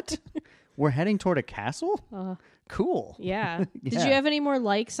 What? We're heading toward a castle? Cool. Yeah. Did you have any more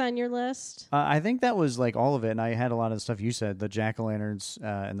likes on your list? I think that was like all of it, and I had a lot of the stuff you said, the jack-o'-lanterns,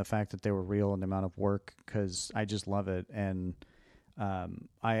 and the fact that they were real, and the amount of work, because I just love it. And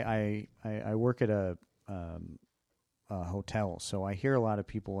I work at a hotel, so I hear a lot of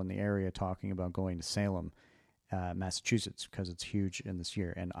people in the area talking about going to Salem, Massachusetts, because it's huge in this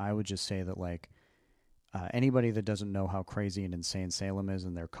year. And I would just say that, like, anybody that doesn't know how crazy and insane Salem is,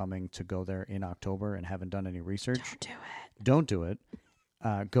 and they're coming to go there in October and haven't done any research, don't do it.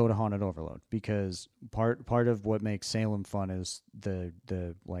 Go to Haunted Overload, because part of what makes Salem fun is the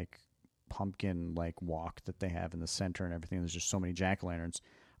like pumpkin like walk that they have in the center and everything. There's just so many jack-o'-lanterns.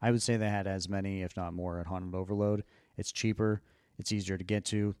 I would say they had as many, if not more, at Haunted Overload. It's cheaper. It's easier to get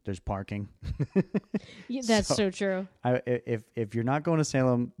to. There's parking. Yeah, that's so true. If you're not going to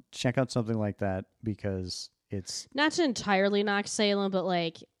Salem, check out something like that, because it's... Not to entirely knock Salem, but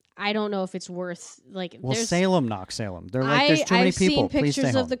like, I don't know if it's worth like. Well, Salem knocks Salem. They're like, there's too many people. I've seen Please stay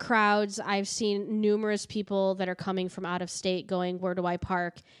pictures home. of the crowds. I've seen numerous people that are coming from out of state going, where do I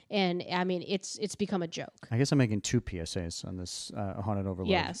park? And I mean, it's become a joke. I guess I'm making 2 PSAs on this Haunted Overload.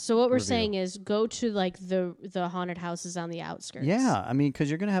 Yeah. So what we're review. saying is, go to like the haunted houses on the outskirts. Yeah, I mean,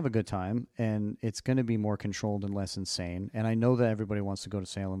 because you're going to have a good time, and it's going to be more controlled and less insane. And I know that everybody wants to go to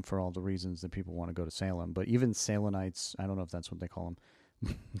Salem for all the reasons that people want to go to Salem, but even Salemites, I don't know if that's what they call them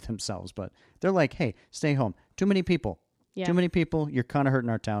themselves, but they're like, hey, stay home. Too many people. Yeah. Too many people. You're kind of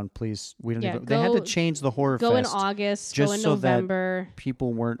hurting our town. Please, we don't Yeah, even... They had to change the Horror Go in Fest August. just Go in so November. that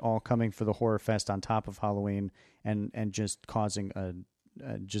people weren't all coming for the Horror Fest on top of Halloween and just causing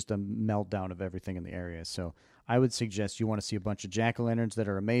just a meltdown of everything in the area. So I would suggest you want to see a bunch of jack-o'-lanterns that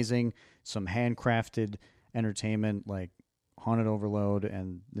are amazing, some handcrafted entertainment like Haunted Overload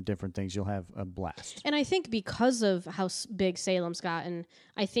and the different things, you'll have a blast. And I think because of how big Salem's gotten,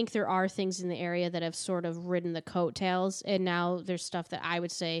 I think there are things in the area that have sort of ridden the coattails, and now there's stuff that I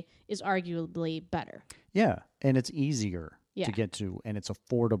would say is arguably better. Yeah, and it's easier Yeah. to get to, and it's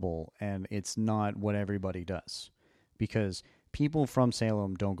affordable, and it's not what everybody does. Because people from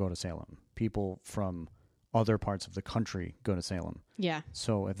Salem don't go to Salem. People from other parts of the country go to Salem. Yeah.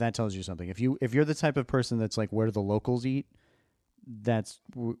 So if that tells you something, if you're the type of person that's like, where do the locals eat, that's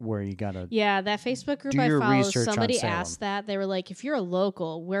where you gotta. Yeah, that Facebook group do I your follow, research on somebody Salem. asked that. They were like, if you're a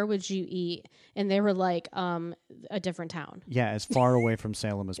local, where would you eat? And they were like, a different town. Yeah, as far away from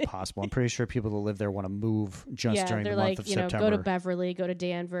Salem as possible. I'm pretty sure people that live there want to move just Yeah, during they're the month like, of you know, September. go to Beverly, go to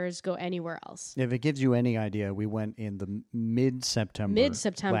Danvers, go anywhere else. If it gives you any idea, we went in the mid-September last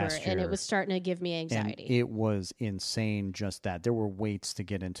And year, it was starting to give me and anxiety. it was insane just that. There were waits to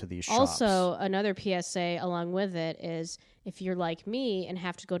get into these shops. Also, another PSA along with it is if you're like me and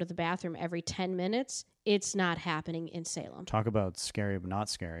have to go to the bathroom every 10 minutes, it's not happening in Salem. Talk about scary but not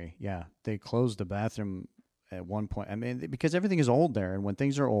scary. Yeah, they closed the bathroom at one point. I mean, because everything is old there, and when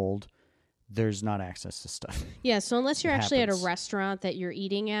things are old, there's not access to stuff. Yeah, so unless you're actually at happens. a restaurant that you're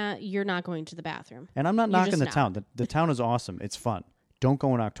eating at, you're not going to the bathroom. And I'm not You're knocking just the not. town. The town is awesome. It's fun. Don't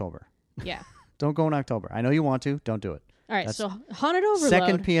go in October. Yeah. Don't go in October. I know you want to. Don't do it. All right, That's so Haunted Overload.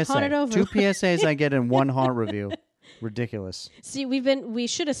 Second PSA. Haunted 2 Overload. PSAs I get in one haunt review. Ridiculous. See, we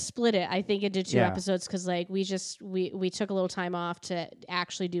should have split it, I think, into two Yeah. episodes because like we took a little time off to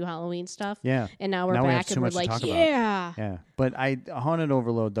actually do Halloween stuff. Yeah. And now we're Now we have back too and we're much to like, talk about. yeah. Yeah. But Haunted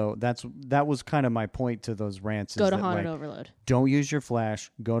Overload, though, that was kind of my point to those rants. Go is to that, Haunted like, Overload. Don't use your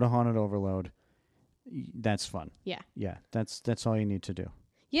flash. Go to Haunted Overload. That's fun. Yeah. Yeah. That's all you need to do.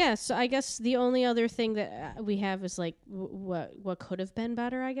 Yeah, so I guess the only other thing that we have is like what could have been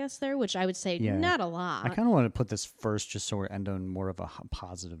better, I guess, there, which I would say Yeah. not a lot. I kind of want to put this first just so we're ending on more of a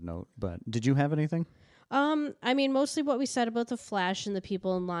positive note. But did you have anything? I mean, mostly what we said about the Flash and the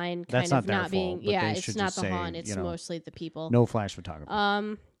people in line That's kind not of their not being. fault, but Yeah, they it's should not just the say, haunt. It's you know, mostly the people. No flash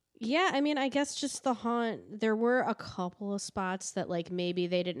photography. Yeah, I mean, I guess just the haunt. There were a couple of spots that like maybe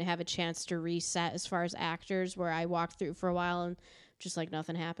they didn't have a chance to reset as far as actors, where I walked through for a while and just like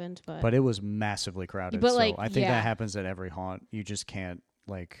nothing happened. But But it was massively crowded. But, so like, I think yeah. that happens at every haunt. You just can't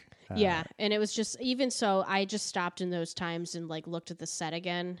like. yeah, and it was just even so. I just stopped in those times and like looked at the set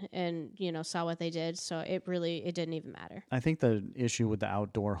again and saw what they did. So it didn't even matter. I think the issue with the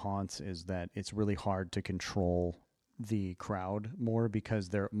outdoor haunts is that it's really hard to control the crowd more because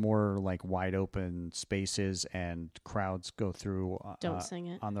they're more like wide open spaces and crowds go through Don't sing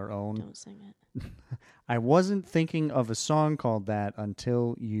it. on their own. Don't sing it. I wasn't thinking of a song called that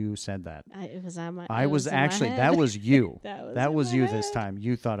until you said that. It was on my. I it was in my actually head. that was you. That was in you my this head. time.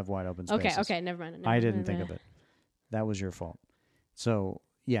 You thought of wide open spaces. Okay, never mind. I didn't think of it. That was your fault. So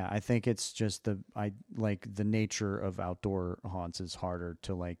yeah, I think it's just the nature of outdoor haunts is harder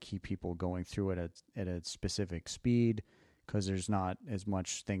to like keep people going through it at a specific speed because there's not as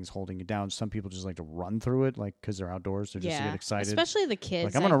much things holding you down. Some people just like to run through it, like because they're outdoors, they're just to get excited. Especially the kids.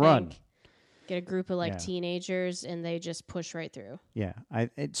 Like, I'm gonna run. think. Get a group of like Yeah. teenagers and they just push right through. Yeah,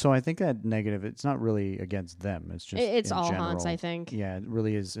 so I think that negative. It's not really against them. It's just It's in all general. haunts, I think. Yeah, it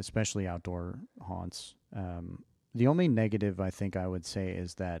really is, especially outdoor haunts. The only negative I think I would say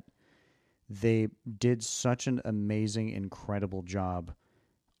is that they did such an amazing, incredible job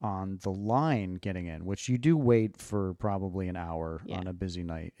on the line getting in, which you do wait for probably an hour Yeah. on a busy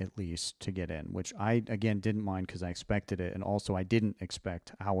night at least to get in, which I, again, didn't mind because I expected it. And also I didn't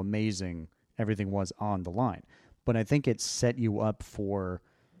expect how amazing everything was on the line. But I think it set you up for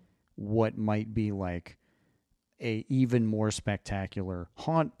what might be like a even more spectacular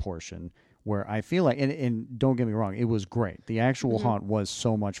haunt portion where I feel like, and don't get me wrong, it was great. The actual haunt was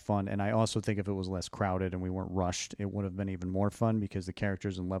so much fun, and I also think if it was less crowded and we weren't rushed, it would have been even more fun because the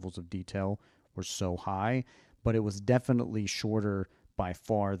characters and levels of detail were so high, but it was definitely shorter by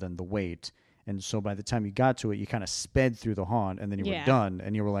far than the wait. And so by the time you got to it, you kind of sped through the haunt, and then you were Yeah. done,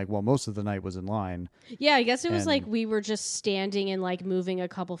 and you were like, well, most of the night was in line. Yeah, I guess it was And- like we were just standing and like moving a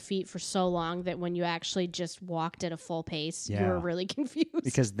couple feet for so long that when you actually just walked at a full pace, you Yeah. were really confused.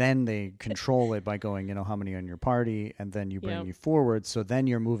 Because then they control it by going, how many on your party, and then you bring Yep. you forward. So then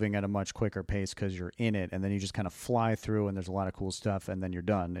you're moving at a much quicker pace because you're in it, and then you just kind of fly through, and there's a lot of cool stuff, and then you're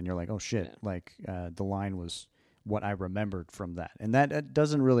done, and you're like, oh shit, Yeah. like the line was what I remembered from that, and that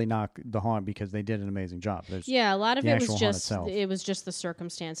doesn't really knock the haunt because they did an amazing job. There's Yeah, a lot of the it actual was haunt just itself. it was just the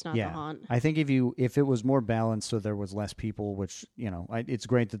circumstance, not the haunt. I think if it was more balanced, so there was less people, which it's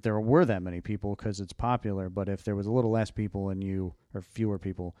great that there were that many people because it's popular. But if there was a little less people or fewer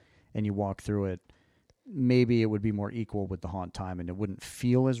people, and you walk through it, maybe it would be more equal with the haunt time and it wouldn't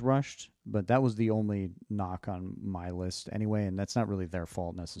feel as rushed. But that was the only knock on my list anyway, and that's not really their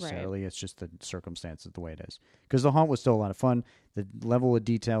fault necessarily. Right. It's just the circumstances, the way it is. Because the haunt was still a lot of fun. The level of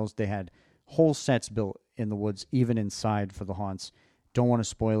details, they had whole sets built in the woods, even inside for the haunts. Don't want to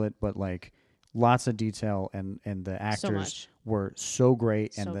spoil it, but like lots of detail, and the actors were so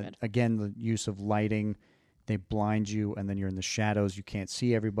great. And so again, the use of lighting, they blind you, and then you're in the shadows. You can't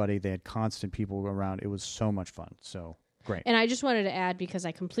see everybody. They had constant people around. It was so much fun. So great. And I just wanted to add, because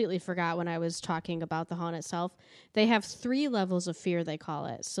I completely forgot when I was talking about the haunt itself, they have 3 levels of fear, they call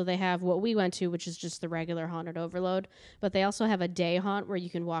it. So they have what we went to, which is just the regular haunted overload, but they also have a day haunt where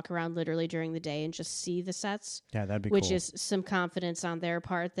you can walk around literally during the day and just see the sets. Yeah, that'd be which cool. is some confidence on their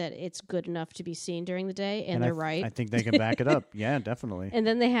part that it's good enough to be seen during the day, and they're right. I think they can back it up. Yeah, definitely. And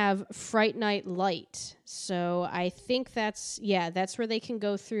then they have Fright Night Light. So I think that's where they can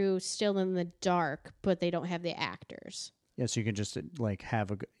go through still in the dark, but they don't have the actors. Yeah, so you can just like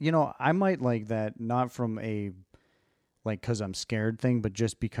have I might like that, not from a like because I'm scared thing, but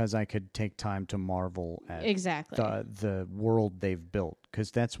just because I could take time to marvel at exactly the world they've built, because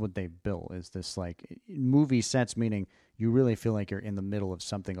that's what they've built, is this like movie sets, meaning you really feel like you're in the middle of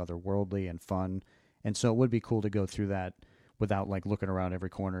something otherworldly and fun. And so it would be cool to go through that without like looking around every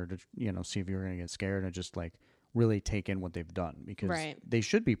corner to see if you're going to get scared, and just like really take in what they've done, because they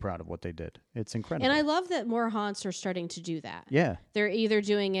should be proud of what they did. It's incredible. And I love that more haunts are starting to do that. Yeah. They're either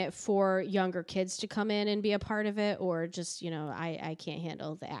doing it for younger kids to come in and be a part of it, or just, I can't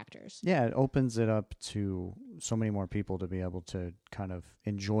handle the actors. Yeah, it opens it up to so many more people to be able to kind of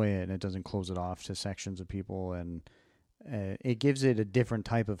enjoy it, and it doesn't close it off to sections of people, and it gives it a different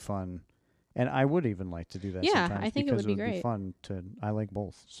type of fun. And I would even like to do that sometimes. I think it would be great. Fun I like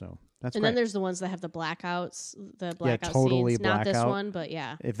both, so that's and great. then there's the ones that have the blackouts, totally scenes. Not this blackout. one, but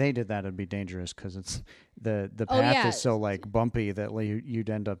yeah. If they did that, it'd be dangerous, because it's the path is so like bumpy that you'd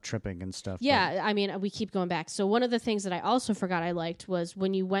end up tripping and stuff. Yeah, I mean, we keep going back. So one of the things that I also forgot I liked was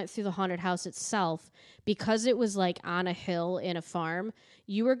when you went through the haunted house itself, because it was like on a hill in a farm,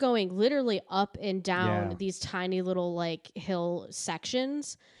 you were going literally up and down these tiny little like hill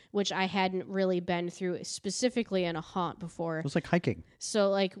sections, which I hadn't really been through specifically in a haunt before. It was like hiking. So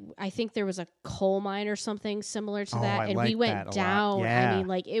like I think there was a coal mine or something similar to that, and we went down. Yeah. I mean,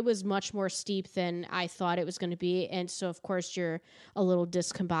 like it was much more steep than I thought it was going to be, and so of course you're a little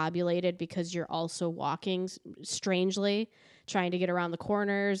discombobulated because you're also walking strangely, trying to get around the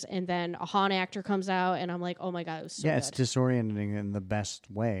corners, and then a haunt actor comes out, and I'm like, oh my god, it was so good. It's disorienting in the best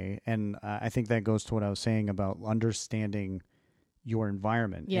way, and I think that goes to what I was saying about understanding your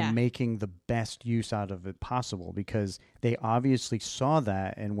environment and making the best use out of it possible, because they obviously saw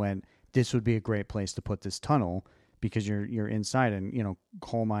that and went, this would be a great place to put this tunnel, because you're inside, and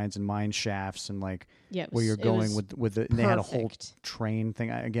coal mines and mine shafts, and like where you're going with the, and they had a whole train thing.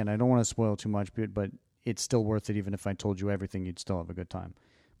 I don't want to spoil too much, but it's still worth it. Even if I told you everything, you'd still have a good time.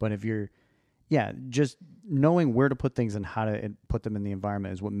 But if you're just knowing where to put things and how to put them in the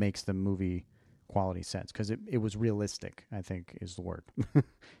environment is what makes the movie quality sets, because it was realistic, I think is the word.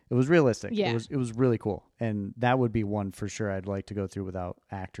 It was realistic. Yeah. It was really cool, and that would be one for sure I'd like to go through without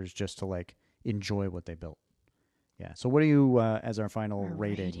actors, just to like enjoy what they built. Yeah. So what do you as our final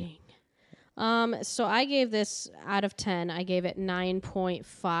rating? So I gave this out of 10. I gave it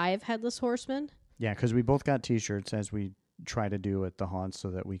 9.5 Headless Horseman. Yeah, because we both got T-shirts, as we try to do at the haunts, so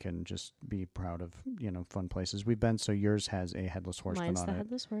that we can just be proud of fun places we've been. So yours has a Headless Horseman Mine's on the it,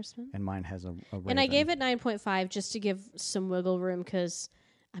 Headless Horseman, and mine has a Raven. And I gave it 9.5 just to give some wiggle room, because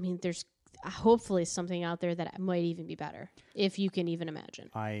I mean there's hopefully something out there that might even be better, if you can even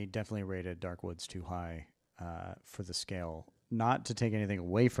imagine. I definitely rated Dark Woods too high for the scale. Not to take anything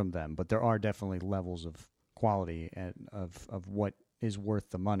away from them, but there are definitely levels of quality and of what is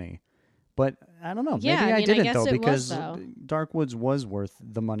worth the money. But I don't know. Yeah, maybe I didn't, though, because was, Dark Woods was worth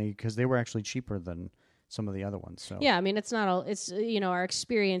the money, because they were actually cheaper than some of the other ones. So yeah, I mean, it's not all. It's our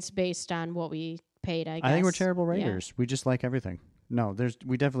experience based on what we paid. I guess. I think we're terrible raters. Yeah. We just like everything. No,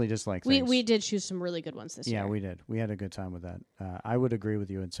 we definitely just like things. We did choose some really good ones this year. Yeah, we did. We had a good time with that. I would agree with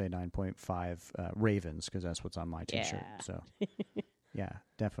you and say 9.5 Ravens, because that's what's on my T-shirt. Yeah. So yeah,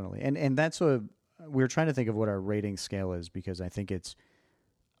 definitely. And that's we were trying to think of what our rating scale is, because I think it's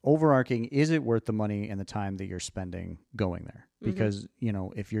overarching. Is it worth the money and the time that you're spending going there? Because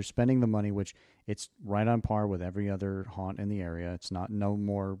if you're spending the money, which it's right on par with every other haunt in the area, it's no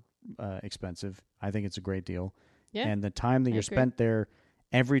more expensive. I think it's a great deal. Yeah. And the time that you're spent there,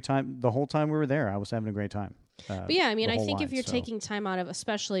 every time, the whole time we were there, I was having a great time. But yeah, I mean, the I whole think line, if you're so- taking time out of,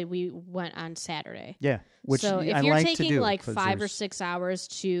 especially we went on Saturday. Yeah, which So if I you're like to taking do, like 'cause 5 or there's- 6 hours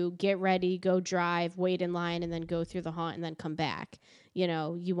to get ready, go drive, wait in line, and then go through the haunt and then come back, you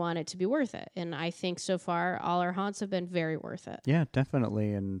know, you want it to be worth it. And I think so far all our haunts have been very worth it. Yeah,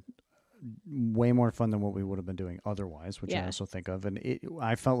 definitely, and way more fun than what we would have been doing otherwise, which I Yeah. also think of. And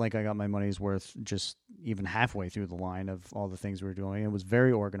I felt like I got my money's worth just even halfway through the line of all the things we were doing. It was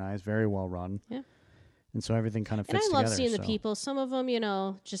very organized, very well run. Yeah. And so everything kind of And fits I together. love seeing the so- people. Some of them, you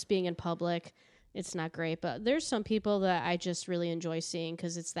know, just being in public, it's not great. But there's some people that I just really enjoy seeing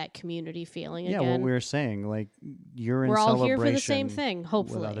because it's that community feeling Yeah, again. what we were saying, like you're in We're all here celebration for the same thing,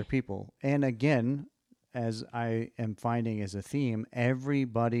 hopefully. with other people. And again, as I am finding as a theme,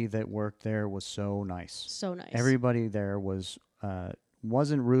 everybody that worked there was so nice. So nice. Everybody there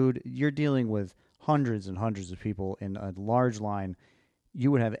wasn't rude. You're dealing with hundreds and hundreds of people in a large line.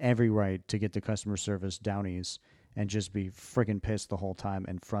 You would have every right to get the customer service downies and just be friggin' pissed the whole time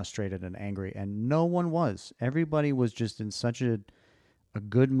and frustrated and angry. And no one was. Everybody was just in such a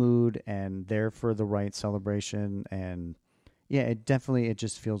good mood and there for the right celebration. And yeah, it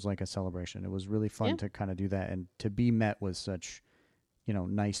just feels like a celebration. It was really fun Yeah. to kind of do that and to be met with such,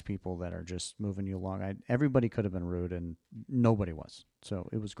 nice people that are just moving you along. Everybody could have been rude and nobody was. So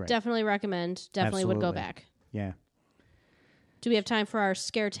it was great. Definitely recommend. Definitely would go Absolutely. back. Yeah. Do we have time for our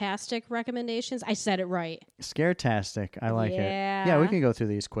Scaretastic recommendations? I said it right. Scaretastic. I like it. Yeah. Yeah, we can go through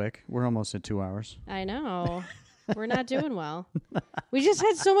these quick. We're almost at 2 hours. I know. We're not doing well. We just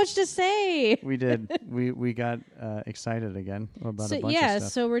had so much to say. We did. we got excited again about So a bunch yeah, of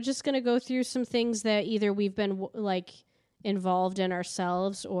stuff. so we're just going to go through some things that either we've been involved in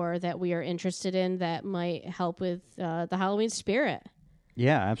ourselves or that we are interested in that might help with the Halloween spirit.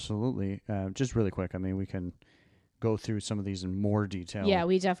 Yeah, absolutely. Just really quick. I mean, we can go through some of these in more detail Yeah,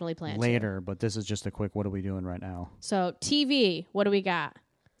 we definitely plan to. later, but this is just a quick what are we doing right now? So TV, what do we got?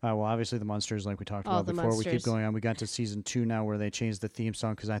 Well, obviously the Munsters, like we talked Oh, about the before. We Munsters. keep going on. We got to season 2 now where they changed the theme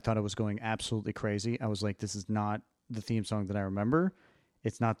song because I thought it was going absolutely crazy. I was like, this is not the theme song that I remember.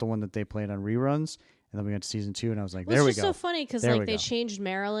 It's not the one that they played on reruns. And then we got to season 2, and I was like, there we It's go. just so funny because There we they go. changed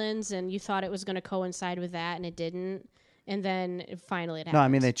Maryland's and you thought it was going to coincide with that and it didn't. And then finally it happened. No, I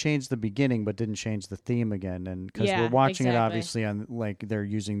mean they changed the beginning, but didn't change the theme again. And because Yeah, we're watching it, exactly. obviously on like they're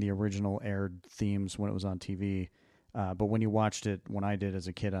using the original aired themes when it was on TV. But when you watched it, when I did as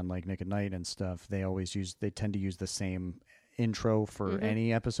a kid on like Nick at Night and stuff, they tend to use the same intro for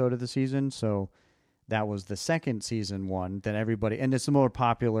any episode of the season. So that was the second season one that everybody, and it's the more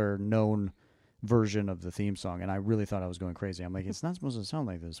popular known version of the theme song. And I really thought I was going crazy. I'm like, it's not supposed to sound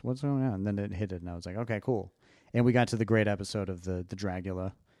like this. What's going on? And then it hit it, and I was like, okay, cool. And we got to the great episode of the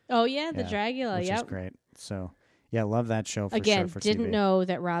Dragula. Oh, yeah, the Yeah, Dragula. which Yep. is great. So, yeah, love that show for Again, sure for didn't TV. know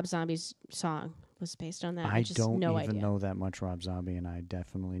that Rob Zombie's song was based on that. I just don't no even idea. know that much Rob Zombie, and I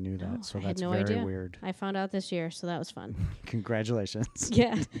definitely knew that. No, so I had that's no very idea. weird. I found out this year, so that was fun. Congratulations.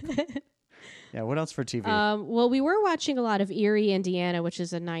 Yeah. Yeah, what else for TV? Well, we were watching a lot of Erie, Indiana, which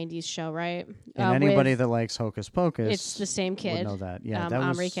is a 90s show, right? and anybody with- that likes Hocus Pocus It's the same would kid. know that. Yeah, that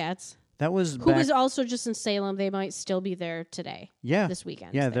Omri was Katz, that was who back, was also just in Salem. They might still be there today, yeah, this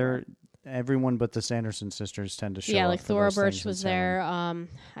weekend. yeah. they were. Everyone but the Sanderson sisters tend to show Yeah, up like for Thora those things Birch in was Salem.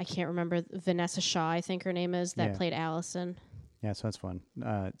 there. I can't remember Vanessa Shaw, I think her name is, that Yeah. played Allison. Yeah, so that's fun.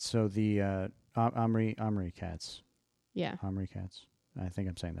 So the Omri Katz. Yeah. Omri Katz. I think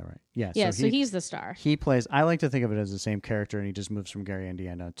I'm saying that right. Yeah. Yeah, so he's the star. he plays. I like to think of it as the same character, and he just moves from Erie,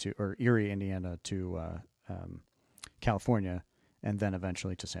 Indiana to California, and then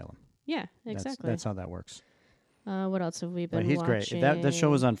eventually to Salem. Yeah, exactly. That's how that works. What else have we been But he's watching? great. That show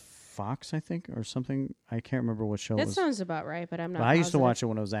was on Fox, I think, or something. I can't remember what show it That was. sounds about right, but I'm not But I used to positive. watch it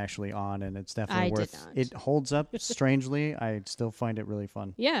when it was actually on, and it's definitely I did worth. not. It holds up strangely. I still find it really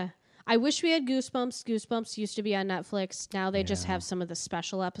fun. Yeah. I wish we had Goosebumps. Goosebumps used to be on Netflix. Now they just Yeah. have some of the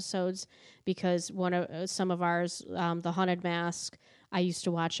special episodes because some of ours, The Haunted Mask, I used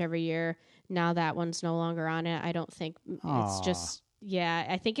to watch every year. Now that one's no longer on it. I don't think it's Aw. just. Yeah,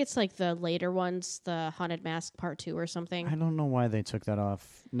 I think it's like the later ones, the Haunted Mask Part 2 or something. I don't know why they took that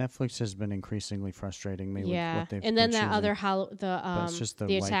off. Netflix has been increasingly frustrating me with Yeah, what they've and then been that choosing. other it's just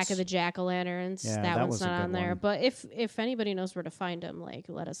the Attack lights. of the Jack-o'-lanterns. Yeah, that that one's was a not good on there. one. But if anybody knows where to find them, like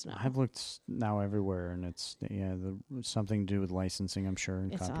let us know. I've looked now everywhere, and it's something to do with licensing, I'm sure,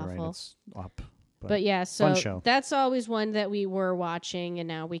 and It's copyright. awful. It's up. But yeah, fun so show. that's always one that we were watching, and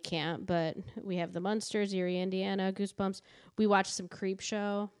now we can't. But we have the Munsters, Erie, Indiana, Goosebumps. We watched some Creep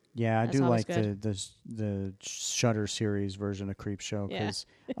Show. Yeah, I That's do always like good. the Shudder series version of Creepshow Yeah. because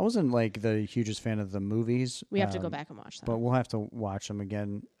I wasn't like the hugest fan of the movies. We have to go back and watch But them. we'll have to watch them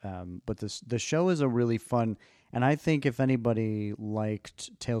again. But the show is a really fun, and I think if anybody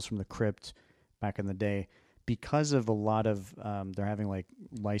liked Tales from the Crypt back in the day, because of a lot of they're having like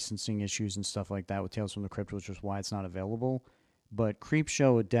licensing issues and stuff like that with Tales from the Crypt, which is why it's not available. But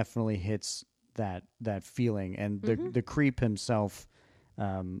Creepshow definitely hits that feeling, and the creep himself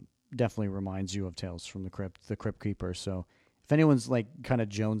definitely reminds you of Tales from the Crypt Keeper. So if anyone's like kind of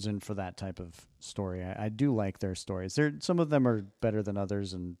jonesing for that type of story, I do like their stories. Some of them are better than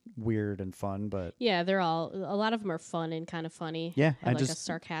others and weird and fun, but Yeah, a lot of them are fun and kind of funny. yeah, have like a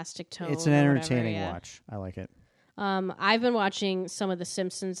sarcastic tone. it's an or entertaining whatever, yeah. watch. I like it. I've been watching some of the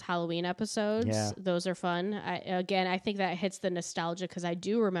Simpsons Halloween episodes. Yeah. Those are fun. I think that hits the nostalgia because I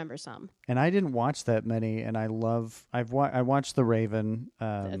do remember some. And I didn't watch that many, and I watched The Raven.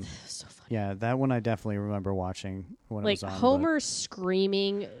 So funny. Yeah, that one I definitely remember watching when it Like was on. Homer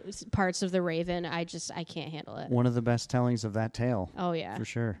screaming parts of the Raven, I can't handle it. One of the best tellings of that tale. Oh yeah, For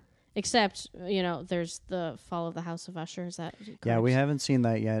sure. except there's the Fall of the House of Usher. Is that correct? Yeah, we haven't seen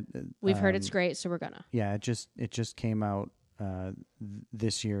that yet. We've heard it's great, so we're gonna. Yeah, it just came out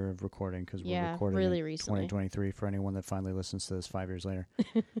this year of recording because we're recording really in recently. 2023 for anyone that finally listens to this 5 years later.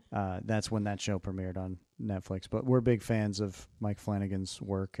 That's when that show premiered on Netflix. But we're big fans of Mike Flanagan's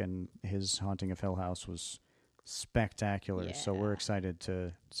work, and his Haunting of Hill House was spectacular. So we're excited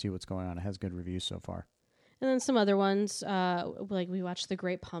to see what's going on. It has good reviews so far. And then some other ones, like we watched The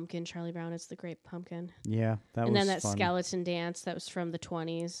Great Pumpkin. Charlie Brown is The Great Pumpkin. Yeah, that was And then that fun. skeleton dance that was from the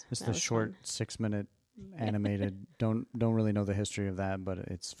 20s. Just That the was short fun. 6-minute animated. Don't really know the history of that, but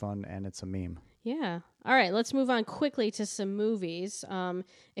it's fun and it's a meme. Yeah. All right, let's move on quickly to some movies.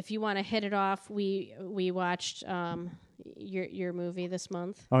 If you want to hit it off, we watched your movie this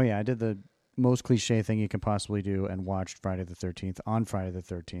month. Oh yeah, I did the most cliche thing you can possibly do and watched Friday the 13th on Friday the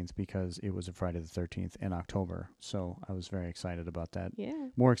 13th because it was a Friday the 13th in October. So I was very excited about that. Yeah.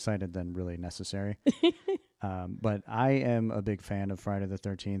 More excited than really necessary. But I am a big fan of Friday the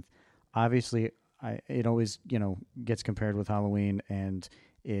 13th. Obviously, it always, gets compared with Halloween, and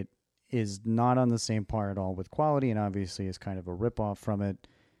it is not on the same par at all with quality, and obviously is kind of a ripoff from it.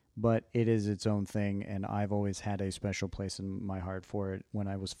 But it is its own thing, and I've always had a special place in my heart for it. When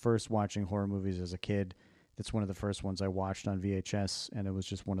I was first watching horror movies as a kid, that's one of the first ones I watched on VHS, and it was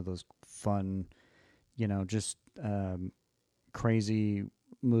just one of those fun, crazy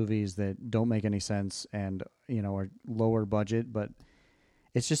movies that don't make any sense and, are lower budget. But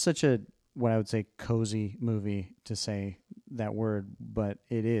it's just such a, what I would say, cozy movie, to say that word, but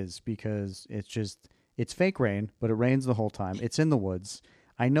it is, because it's fake rain, but it rains the whole time. It's in the woods.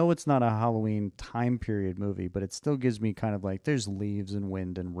 I know it's not a Halloween time period movie, but it still gives me kind of like, there's leaves and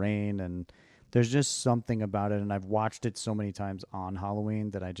wind and rain, and there's just something about it. And I've watched it so many times on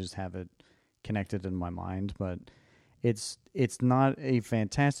Halloween that I just have it connected in my mind. But it's not a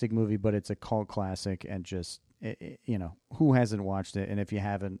fantastic movie, but it's a cult classic, and just, who hasn't watched it? And if you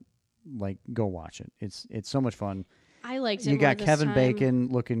haven't, like, go watch it. It's so much fun. I liked it. You got more Kevin this time. Bacon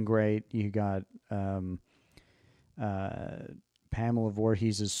looking great. You got Pamela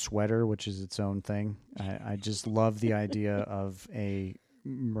Voorhees' sweater, which is its own thing. I just love the idea of a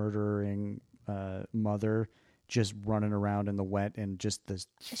murdering mother just running around in the wet and just the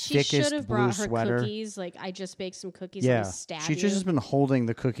She should thickest have blue brought her sweater. cookies. Like, I just baked some cookies. Yeah, and stab she you. just has been holding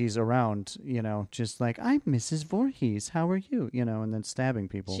the cookies around, just like, I'm Mrs. Voorhees. How are you? And then stabbing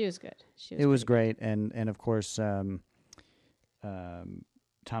people. She was good. It was great, and of course, Tom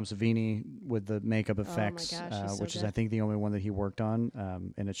Savini with the makeup effects, gosh, he's so which is, good. I think, the only one that he worked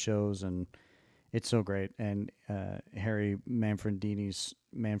on, and it shows, and it's so great. And Harry Manfredini's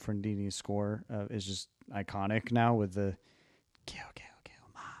score is just iconic now, with the kill,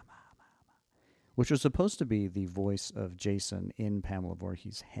 ma, which was supposed to be the voice of Jason in Pamela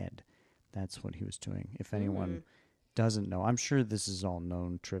Voorhees' head. That's what he was doing. If anyone doesn't know, I'm sure this is all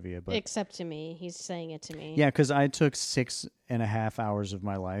known trivia, but Except to me. He's saying it to me. yeah, because I took 6.5 hours of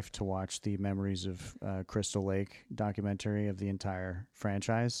my life to watch the Memories of Crystal Lake documentary of the entire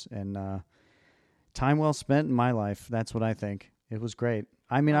franchise, and time well spent in my life. That's what I think. It was great.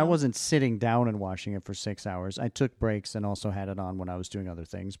 I mean, I wasn't sitting down and watching it for 6 hours. I took breaks and also had it on when I was doing other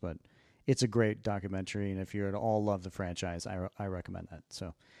things, but it's a great documentary, and if you at all love the franchise, I recommend that.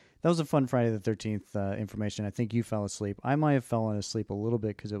 So that was a fun Friday the 13th information. I think you fell asleep. I might have fallen asleep a little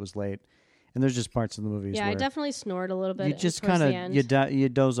bit because it was late, and there's just parts of the movies Yeah, where I definitely snored a little bit. you just kind of you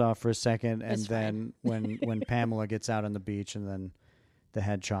doze off for a second, and It's then when Pamela gets out on the beach and then the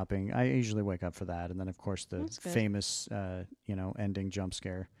head chopping, I usually wake up for that, and then of course the That's good. famous ending jump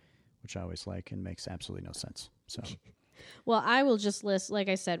scare. which I always like and makes absolutely no sense. So, Well, I will just list, like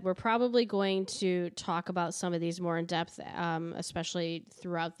I said, we're probably going to talk about some of these more in depth, especially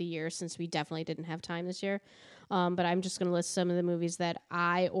throughout the year, since we definitely didn't have time this year. But I'm just going to list some of the movies that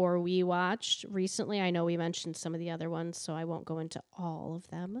I or we watched recently. I know we mentioned some of the other ones, so I won't go into all of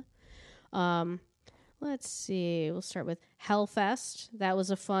them. Let's see. We'll start with Hellfest. That was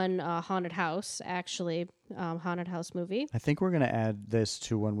a fun haunted house, actually, haunted house movie. I think we're going to add this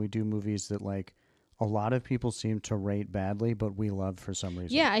to when we do movies that like a lot of people seem to rate badly, but we love for some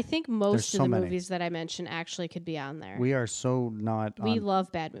reason. Yeah, I think most There's of so the many. movies that I mentioned actually could be on there. We are so not. We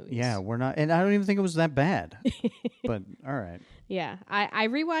love bad movies. Yeah, we're not, and I don't even think it was that bad. But all right, Yeah, I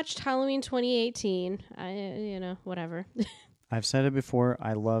rewatched Halloween 2018. Whatever. I've said it before.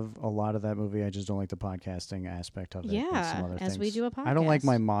 I love a lot of that movie. I just don't like the podcasting aspect of it. and Yeah, some other as we things. do a I don't like podcast.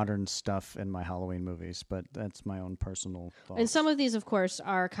 my modern stuff in my Halloween movies, but that's my own personal thoughts. And some of these, of course,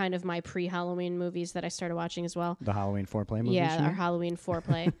 are kind of my pre-Halloween movies that I started watching as well. the Halloween foreplay movies. Yeah, you our mean? Halloween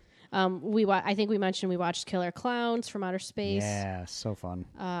foreplay. I think we mentioned we watched Killer Clowns from Outer Space. Yeah, so fun.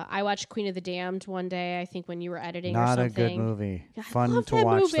 I watched Queen of the Damned one day. I think when you were editing or Not a something. good movie. I Fun love to that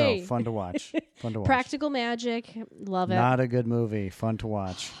watch movie. though. Fun to watch. Fun to watch. Practical Magic, love it. Not a good movie. Fun to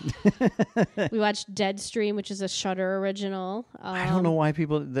watch. We watched Deadstream, which is a Shudder original. I don't know why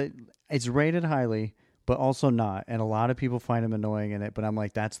people. It's rated highly, but also not, and a lot of people find him annoying in it. But I'm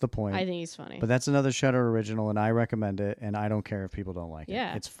like, that's the point. I think he's funny. But that's another Shudder original, and I recommend it. And I don't care if people don't like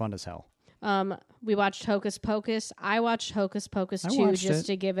Yeah. it. It's fun as hell. We watched Hocus Pocus. I watched Hocus Pocus 2 watched just it.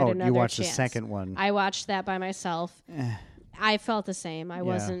 to give it another you watched chance. the second one. I watched that by myself. I felt the same. I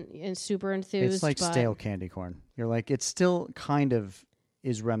wasn't super enthused. It's like but stale candy corn. You're like, it's still kind of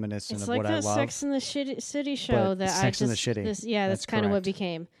is reminiscent It's of like what I the love. Sex and the City show But that Sex I and the just Shitty. that's That's kind of what correct.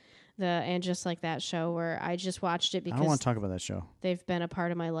 became and just like that show where I just watched it I don't because want to talk about that show. they've been a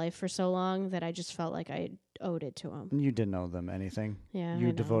part of my life for so long that I just felt like I owed it to them. You didn't owe them anything. Yeah, I You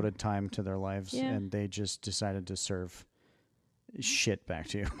know. devoted time to their lives, Yeah. and they just decided to serve shit back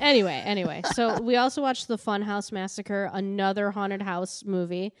to you. Anyway, so we also watched The Funhouse Massacre, another haunted house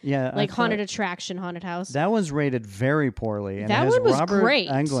movie, Yeah, like haunted attraction haunted house. That one's rated very poorly, and That it has one was Robert great.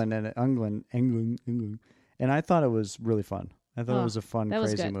 Englund in it. Englund, and I thought it was really fun. I thought it was a fun, that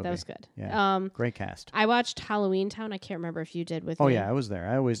was crazy good. movie. That was good. Yeah, great cast. I watched Halloween Town. I can't remember if you did with me. Oh yeah, I was there.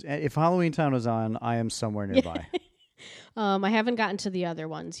 I always, if Halloween Town was on, I am somewhere nearby. I haven't gotten to the other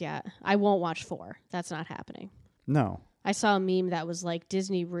ones yet. I won't watch 4. That's not happening. No, I saw a meme that was like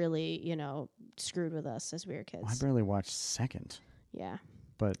Disney really, screwed with us as we were I kids. barely watched second, Yeah.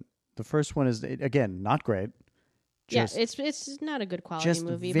 but the first one is again not great. Just, yeah, it's not a good quality just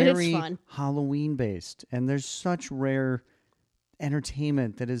movie, but very it's fun. Halloween based, and there's such rare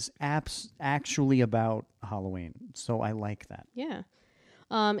entertainment that is actually about Halloween. So I like that. Yeah.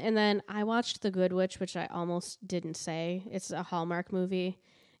 And then I watched The Good Witch, which I almost didn't say. It's a Hallmark movie,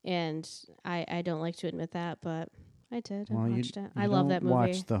 and I don't like to admit that, but I did. I watched it. I love that movie.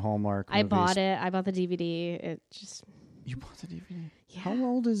 Watch the Hallmark. I movies. bought it. I bought the DVD. It just You bought the DVD. Yeah. How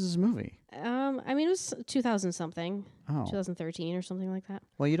old is this movie? I mean it was 2000 something. Oh, 2013 or something like that.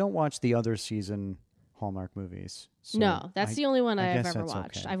 well, you don't watch the other season Hallmark movies. So No, that's the only one I I've guess ever that's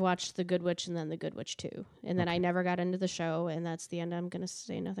watched. okay. I've watched The Good Witch and then The Good Witch 2. And then I never got into the show, and that's the end. I'm going to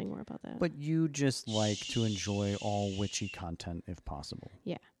say nothing more about that. But you just like to enjoy all witchy content if possible.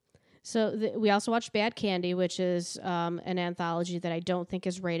 Yeah. So we also watched Bad Candy, which is an anthology that I don't think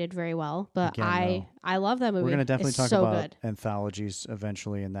is rated very well, but Again, I love that movie. We're going to definitely It's talk so about good. anthologies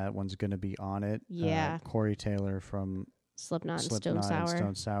eventually, and that one's going to be on it. Yeah. Corey Taylor from Slipknot and Slipknot Stone and Sour,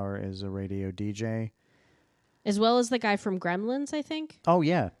 Stone Sour is a radio DJ. as well as the guy from Gremlins, I think. Oh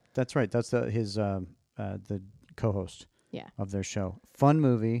yeah, that's right. That's the co-host Yeah. of their show. Fun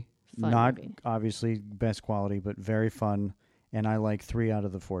movie. Fun Not movie. obviously best quality, but very fun. And I like 3 out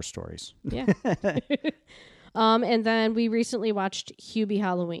of the 4 stories. Yeah. And then we recently watched Hubie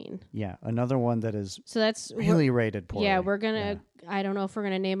Halloween. Yeah, another one that is So that's really rated poorly. Yeah, we're gonna. I don't know if we're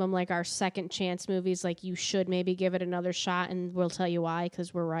gonna name them like our second chance movies. Like you should maybe give it another shot, and we'll tell you why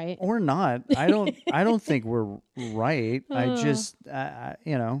because we're right. Or not. I don't think we're right. I just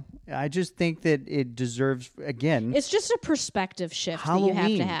I just think that it deserves again. It's just a perspective shift Halloween. that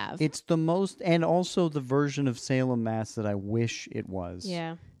you have to have. It's the most, and also the version of Salem Mass that I wish it was.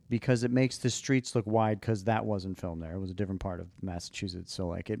 Yeah. Because it makes the streets look wide, because that wasn't filmed there. It was a different part of Massachusetts. So,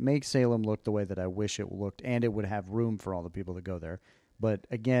 like, it makes Salem look the way that I wish it looked, and it would have room for all the people to go there. But,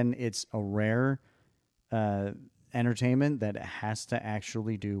 again, it's a rare entertainment that has to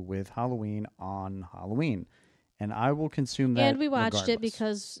actually do with Halloween on Halloween. and I will consume that. And we watched regardless. it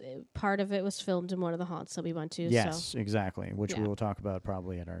because part of it was filmed in one of the haunts that we went to. Yes, So. exactly. Which we Yeah. will talk about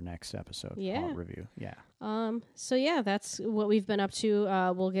probably at our next episode haunt review. Yeah. So yeah, that's what we've been up to.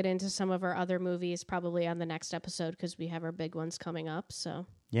 We'll get into some of our other movies probably on the next episode because we have our big ones coming up. So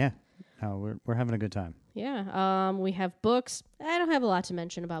Yeah. No, we're having a good time. yeah. We have books. I don't have a lot to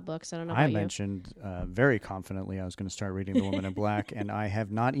mention about books. I don't know about I you. mentioned very confidently I was going to start reading The Woman in Black, and I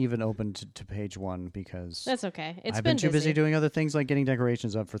have not even opened to page 1 because That's okay. I've been too busy doing other things like getting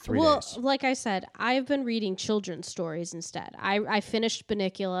decorations up for 3 days. Well, like I said, I've been reading children's stories instead. I finished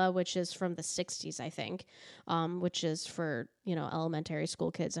Bunnicula, which is from the 60s, I think, which is for, elementary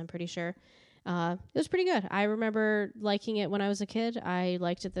school kids, I'm pretty sure. It was pretty good. I remember liking it when I was a kid. I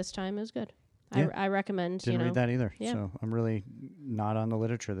liked it this time. It was good. Yeah. I recommend. Didn't read that either. Yeah. So I'm really not on the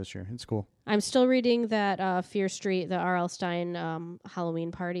literature this year. It's cool. I'm still reading that Fear Street, the R.L. Stein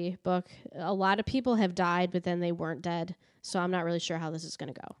Halloween Party book. A lot of people have died, but then they weren't dead. So I'm not really sure how this is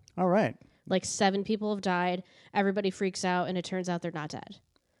going to go. All right. Like 7 people have died. Everybody freaks out, and it turns out they're not dead.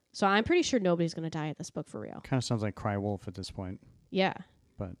 So I'm pretty sure nobody's going to die in this book for real. Kind of sounds like Cry Wolf at this point. Yeah.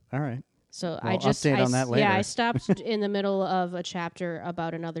 But all right. So Well, update on that later. Yeah, I stopped in the middle of a chapter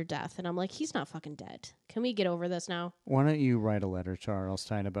about another death, and I'm like, he's not fucking dead. Can we get over this now? Why don't you write a letter to R.L.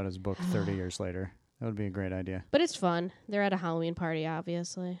 Stein about his book 30 years later? That would be a great idea. But it's fun. They're at a Halloween party,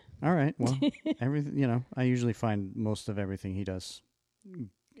 obviously. All right. Well, everything, I usuly find most of everything he does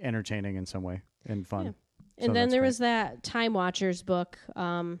entertaining in some way and fun. Yeah. So And then that's there great. was that Time Watchers book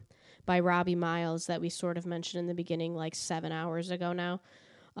by Robbie Miles that we sort of mentioned in the beginning, like 7 hours ago now.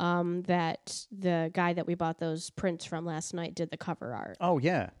 That the guy that we bought those prints from last night did the cover art. Oh,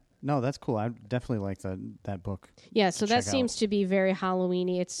 yeah. No, that's cool. I definitely like that book. Yeah, so that check seems to be very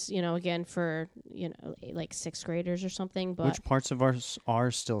Halloween-y. It's, again, for, like 6th graders or something. But Which parts of ours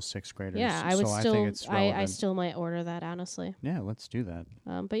are still 6th graders? yeah, I would so still, I think it's relevant. I still might order that, honestly. Yeah, let's do that.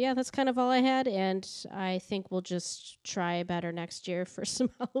 But yeah, that's kind of all I had, and I think we'll just try better next year for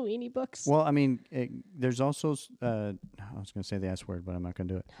some Halloween-y books. Well, I mean, there's also, I was going to say the S word, but I'm not going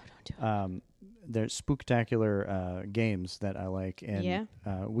to do it. No, don't do it. There's spooktacular games that I like, and Yeah.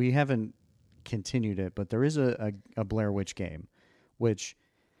 We haven't continued it, but there is a Blair Witch game, which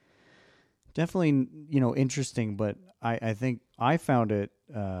definitely, interesting, but I think I found it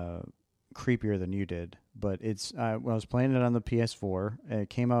creepier than you did. But it's I was playing it on the PS4. It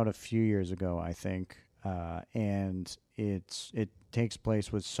came out a few years ago, I think, and it takes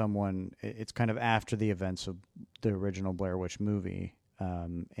place with someone. It's kind of after the events of the original Blair Witch movie.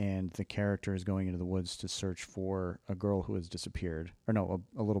 And the character is going into the woods to search for a girl who has disappeared, or no,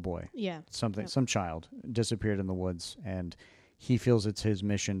 a little boy. Yeah. Some child disappeared in the woods, and he feels it's his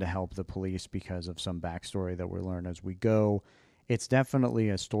mission to help the police because of some backstory that we learn as we go. It's definitely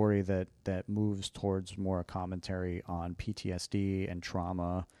a story that moves towards more a commentary on PTSD and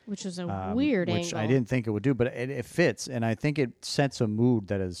trauma, Which is a weird which angle. I didn't think it would do, but it fits, and I think it sets a mood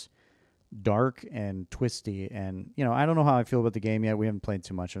that is dark and twisty. And I don't know how I feel about the game yet. We haven't played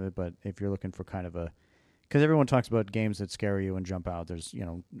too much of it, but if you're looking for kind of because everyone talks about games that scare you and jump out, there's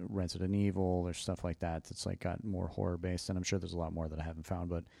Resident Evil, there's stuff like that that's like got more horror based, and I'm sure there's a lot more that I haven't found,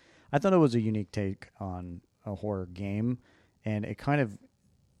 but I thought it was a unique take on a horror game, and it kind of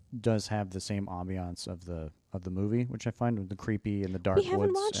does have the same ambiance of the movie, which I find with the creepy and the dark We woods.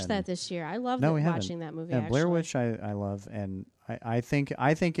 haven't watched that this year. I love No, we watching haven't. that movie, Yeah, actually. Blair Witch I love, and I think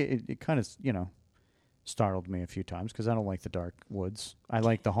it kind of startled me a few times because I don't like the dark woods. I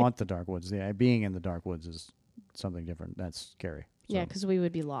like to haunt the dark woods. Being in the dark woods is something different. That's scary. So. Yeah, because we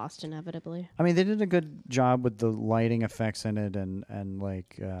would be lost inevitably. I mean, they did a good job with the lighting effects in it, and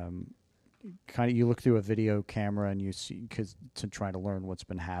like kind of you look through a video camera and you see to try to learn what's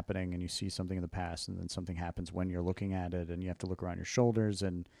been happening, and you see something in the past, and then something happens when you're looking at it, and you have to look around your shoulders,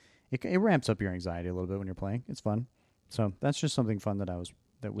 and it ramps up your anxiety a little bit when you're playing. It's fun. So that's just something fun that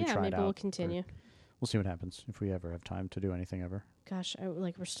we tried out. Maybe we'll continue. We'll see what happens if we ever have time to do anything ever. Gosh,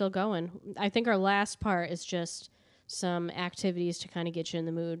 we're still going. I think our last part is just some activities to kind of get you in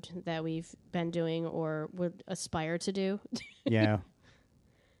the mood that we've been doing or would aspire to do. Yeah.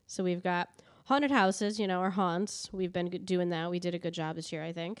 So we've got haunted houses, our haunts. We've been doing that. We did a good job this year,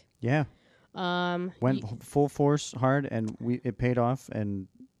 I think. Yeah. Went full force hard, and it paid off, and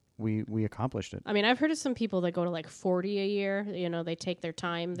we accomplished it. I mean, I've heard of some people that go to like 40 a year. They take their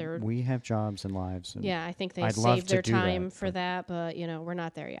time. We have jobs and lives. And I think they I'd love save to their do time that, for that, but we're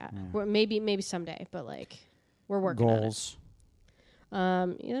not there yet. Yeah. We're maybe someday, but like we're working goals.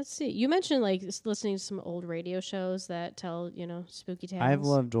 on it. Let's see. You mentioned like listening to some old radio shows that tell spooky tales. I've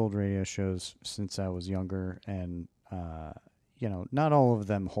loved old radio shows since I was younger, and not all of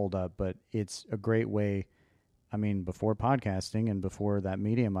them hold up, but it's a great way I mean, before podcasting and before that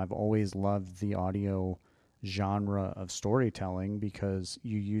medium, I've always loved the audio genre of storytelling because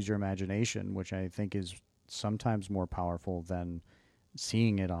you use your imagination, which I think is sometimes more powerful than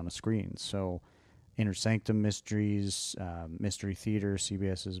seeing it on a screen. So Inner Sanctum Mysteries, Mystery Theater,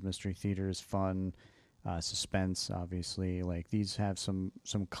 CBS's Mystery Theater is fun. Suspense, obviously. Like, these have some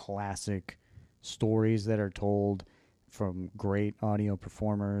classic stories that are told from great audio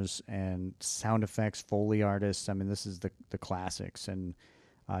performers and sound effects, Foley artists. I mean, this is the classics. And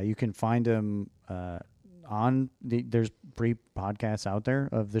you can find them there's free podcasts out there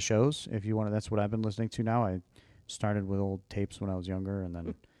of the shows if you want to. That's what I've been listening to now. I started with old tapes when I was younger and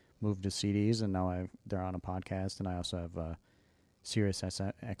then moved to CDs, and now they're on a podcast. And I also have a Sirius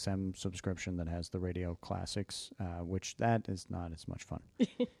XM subscription that has the radio classics, which that is not as much fun.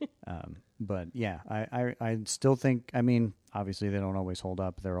 But yeah, I still think, I mean, obviously they don't always hold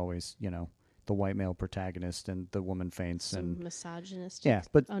up. They're always, the white male protagonist and the woman faints. Some and misogynistic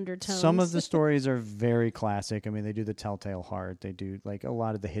but undertones. Some of the stories are very classic. I mean, they do the Telltale Heart. They do like a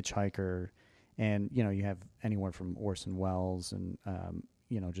lot of the Hitchhiker. And, you have anywhere from Orson Welles and,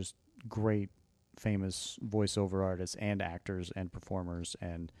 just great famous voiceover artists and actors and performers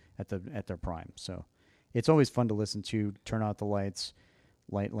and at their prime. So it's always fun to listen to, turn out the lights,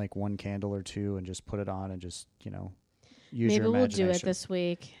 light like one candle or two and just put it on and just, use Maybe your we'll imagination. do it this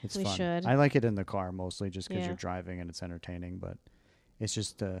week. It's we fun. should. I like it in the car mostly just because Yeah. you're driving and it's entertaining, but it's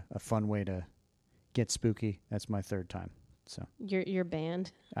just a fun way to get spooky. That's my third time. So Your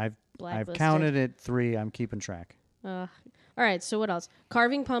band. I've Blacklisted. counted it 3. I'm keeping track. All right, so what else?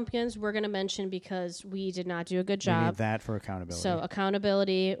 Carving pumpkins, we're going to mention because we did not do a good We need job. that for accountability. So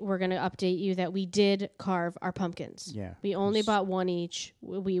accountability, we're going to update you that we did carve our pumpkins. Yeah. We only bought one each.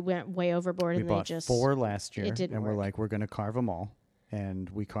 We went way overboard We and bought they just 4 last year, it didn't and we're work. like, we're going to carve them all, and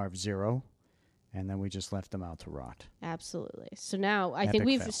we carved 0, and then we just left them out to rot. Absolutely. So now I Epic think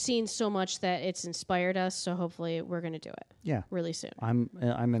we've fail. seen so much that it's inspired us, so hopefully we're going to do it Yeah, really soon. I'm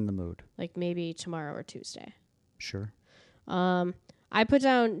in the mood. Like maybe tomorrow or Tuesday. Sure. I put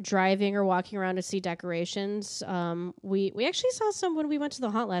down driving or walking around to see decorations. We actually saw some when we went to the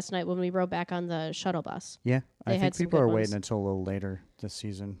haunt last night when we rode back on the shuttle bus. Yeah, They I had think some people good are ones. waiting until a little later this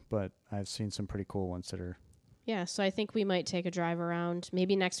season, but I've seen some pretty cool ones that are. Yeah, so I think we might take a drive around.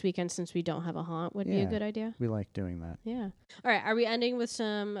 Maybe next weekend since we don't have a haunt would be a Yeah. good idea. We like doing that. Yeah. All right, are we ending with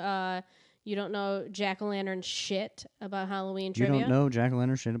some you don't know jack-o'-lantern shit about Halloween You trivia? don't know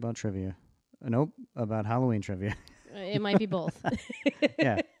jack-o'-lantern shit about trivia. Nope, about Halloween trivia. It might be both.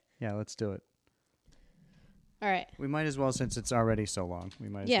 Yeah, let's do it. All right. We might as well, since it's already so long. We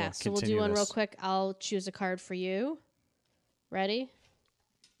might as Yeah, well so we'll do continue one real this. quick. I'll choose a card for you. Ready?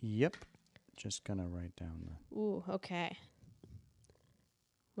 Yep. Just gonna write down the. Ooh, okay.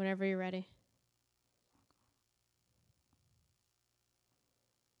 Whenever you're ready.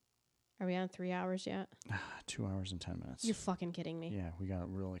 Are we on 3 hours yet? 2 hours and 10 minutes. You're fucking kidding me. Yeah, we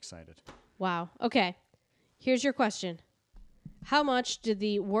got real excited. Wow. Okay. Here's your question. How much did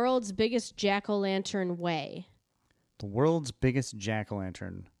the world's biggest jack-o'-lantern weigh? The world's biggest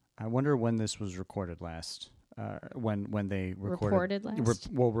jack-o'-lantern. I wonder when this was recorded last. When they recorded last?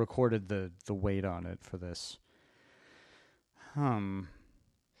 recorded the weight on it for this. Do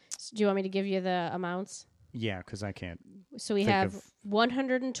you want me to give you the amounts? Yeah, because I can't. So we think have of-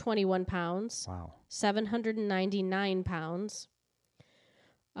 121 pounds, Wow. 799 pounds,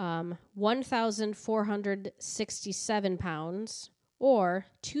 1,467 pounds, or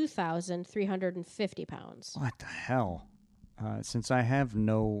 2,350 pounds. What the hell? Since I have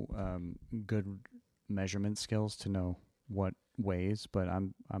no good measurement skills to know what weighs, but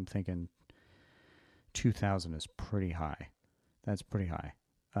I'm thinking 2,000 is pretty high. That's pretty high.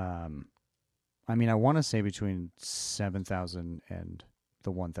 I mean, I want to say between 7,000 and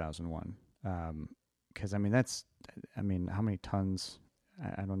the 1,001. Because, I mean, how many tons?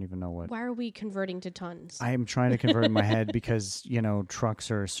 I don't even know what. Why are we converting to tons? I am trying to convert in my head because,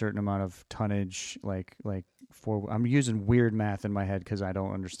 trucks are a certain amount of tonnage. I'm using weird math in my head because I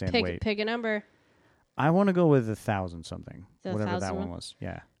don't understand weight. Pick a number. I want to go with 1,000 something. The Whatever 1,000 that one one? was.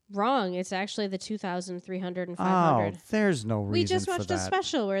 Yeah. Wrong. It's actually the 2,300 and Oh, 500. there's no reason We just for watched a that.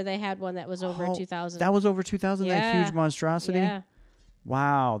 special where they had one that was over Oh, 2,000. That was over 2,000, that Yeah. huge monstrosity? Yeah.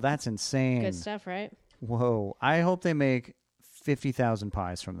 Wow, that's insane. Good stuff, right? Whoa. I hope they make 50,000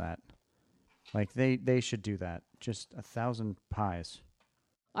 pies from that. Like, they should do that. Just 1,000 pies.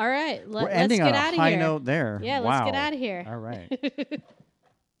 All right. We're Let's ending get on out a of high here. note there. Yeah, wow. let's get out of here. All right.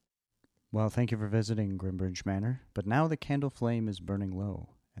 Well, thank you for visiting Grimbridge Manor. But now the candle flame is burning low,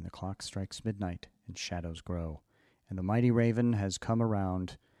 and the clock strikes midnight, and shadows grow. And the mighty raven has come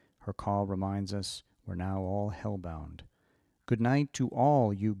around. Her call reminds us We're now all hellbound. Good night to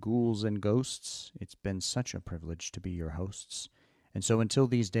all you ghouls and ghosts. It's been such a privilege to be your hosts. And so until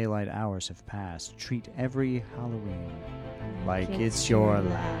these daylight hours have passed, treat every Halloween like it's your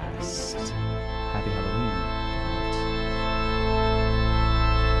last. Happy Halloween.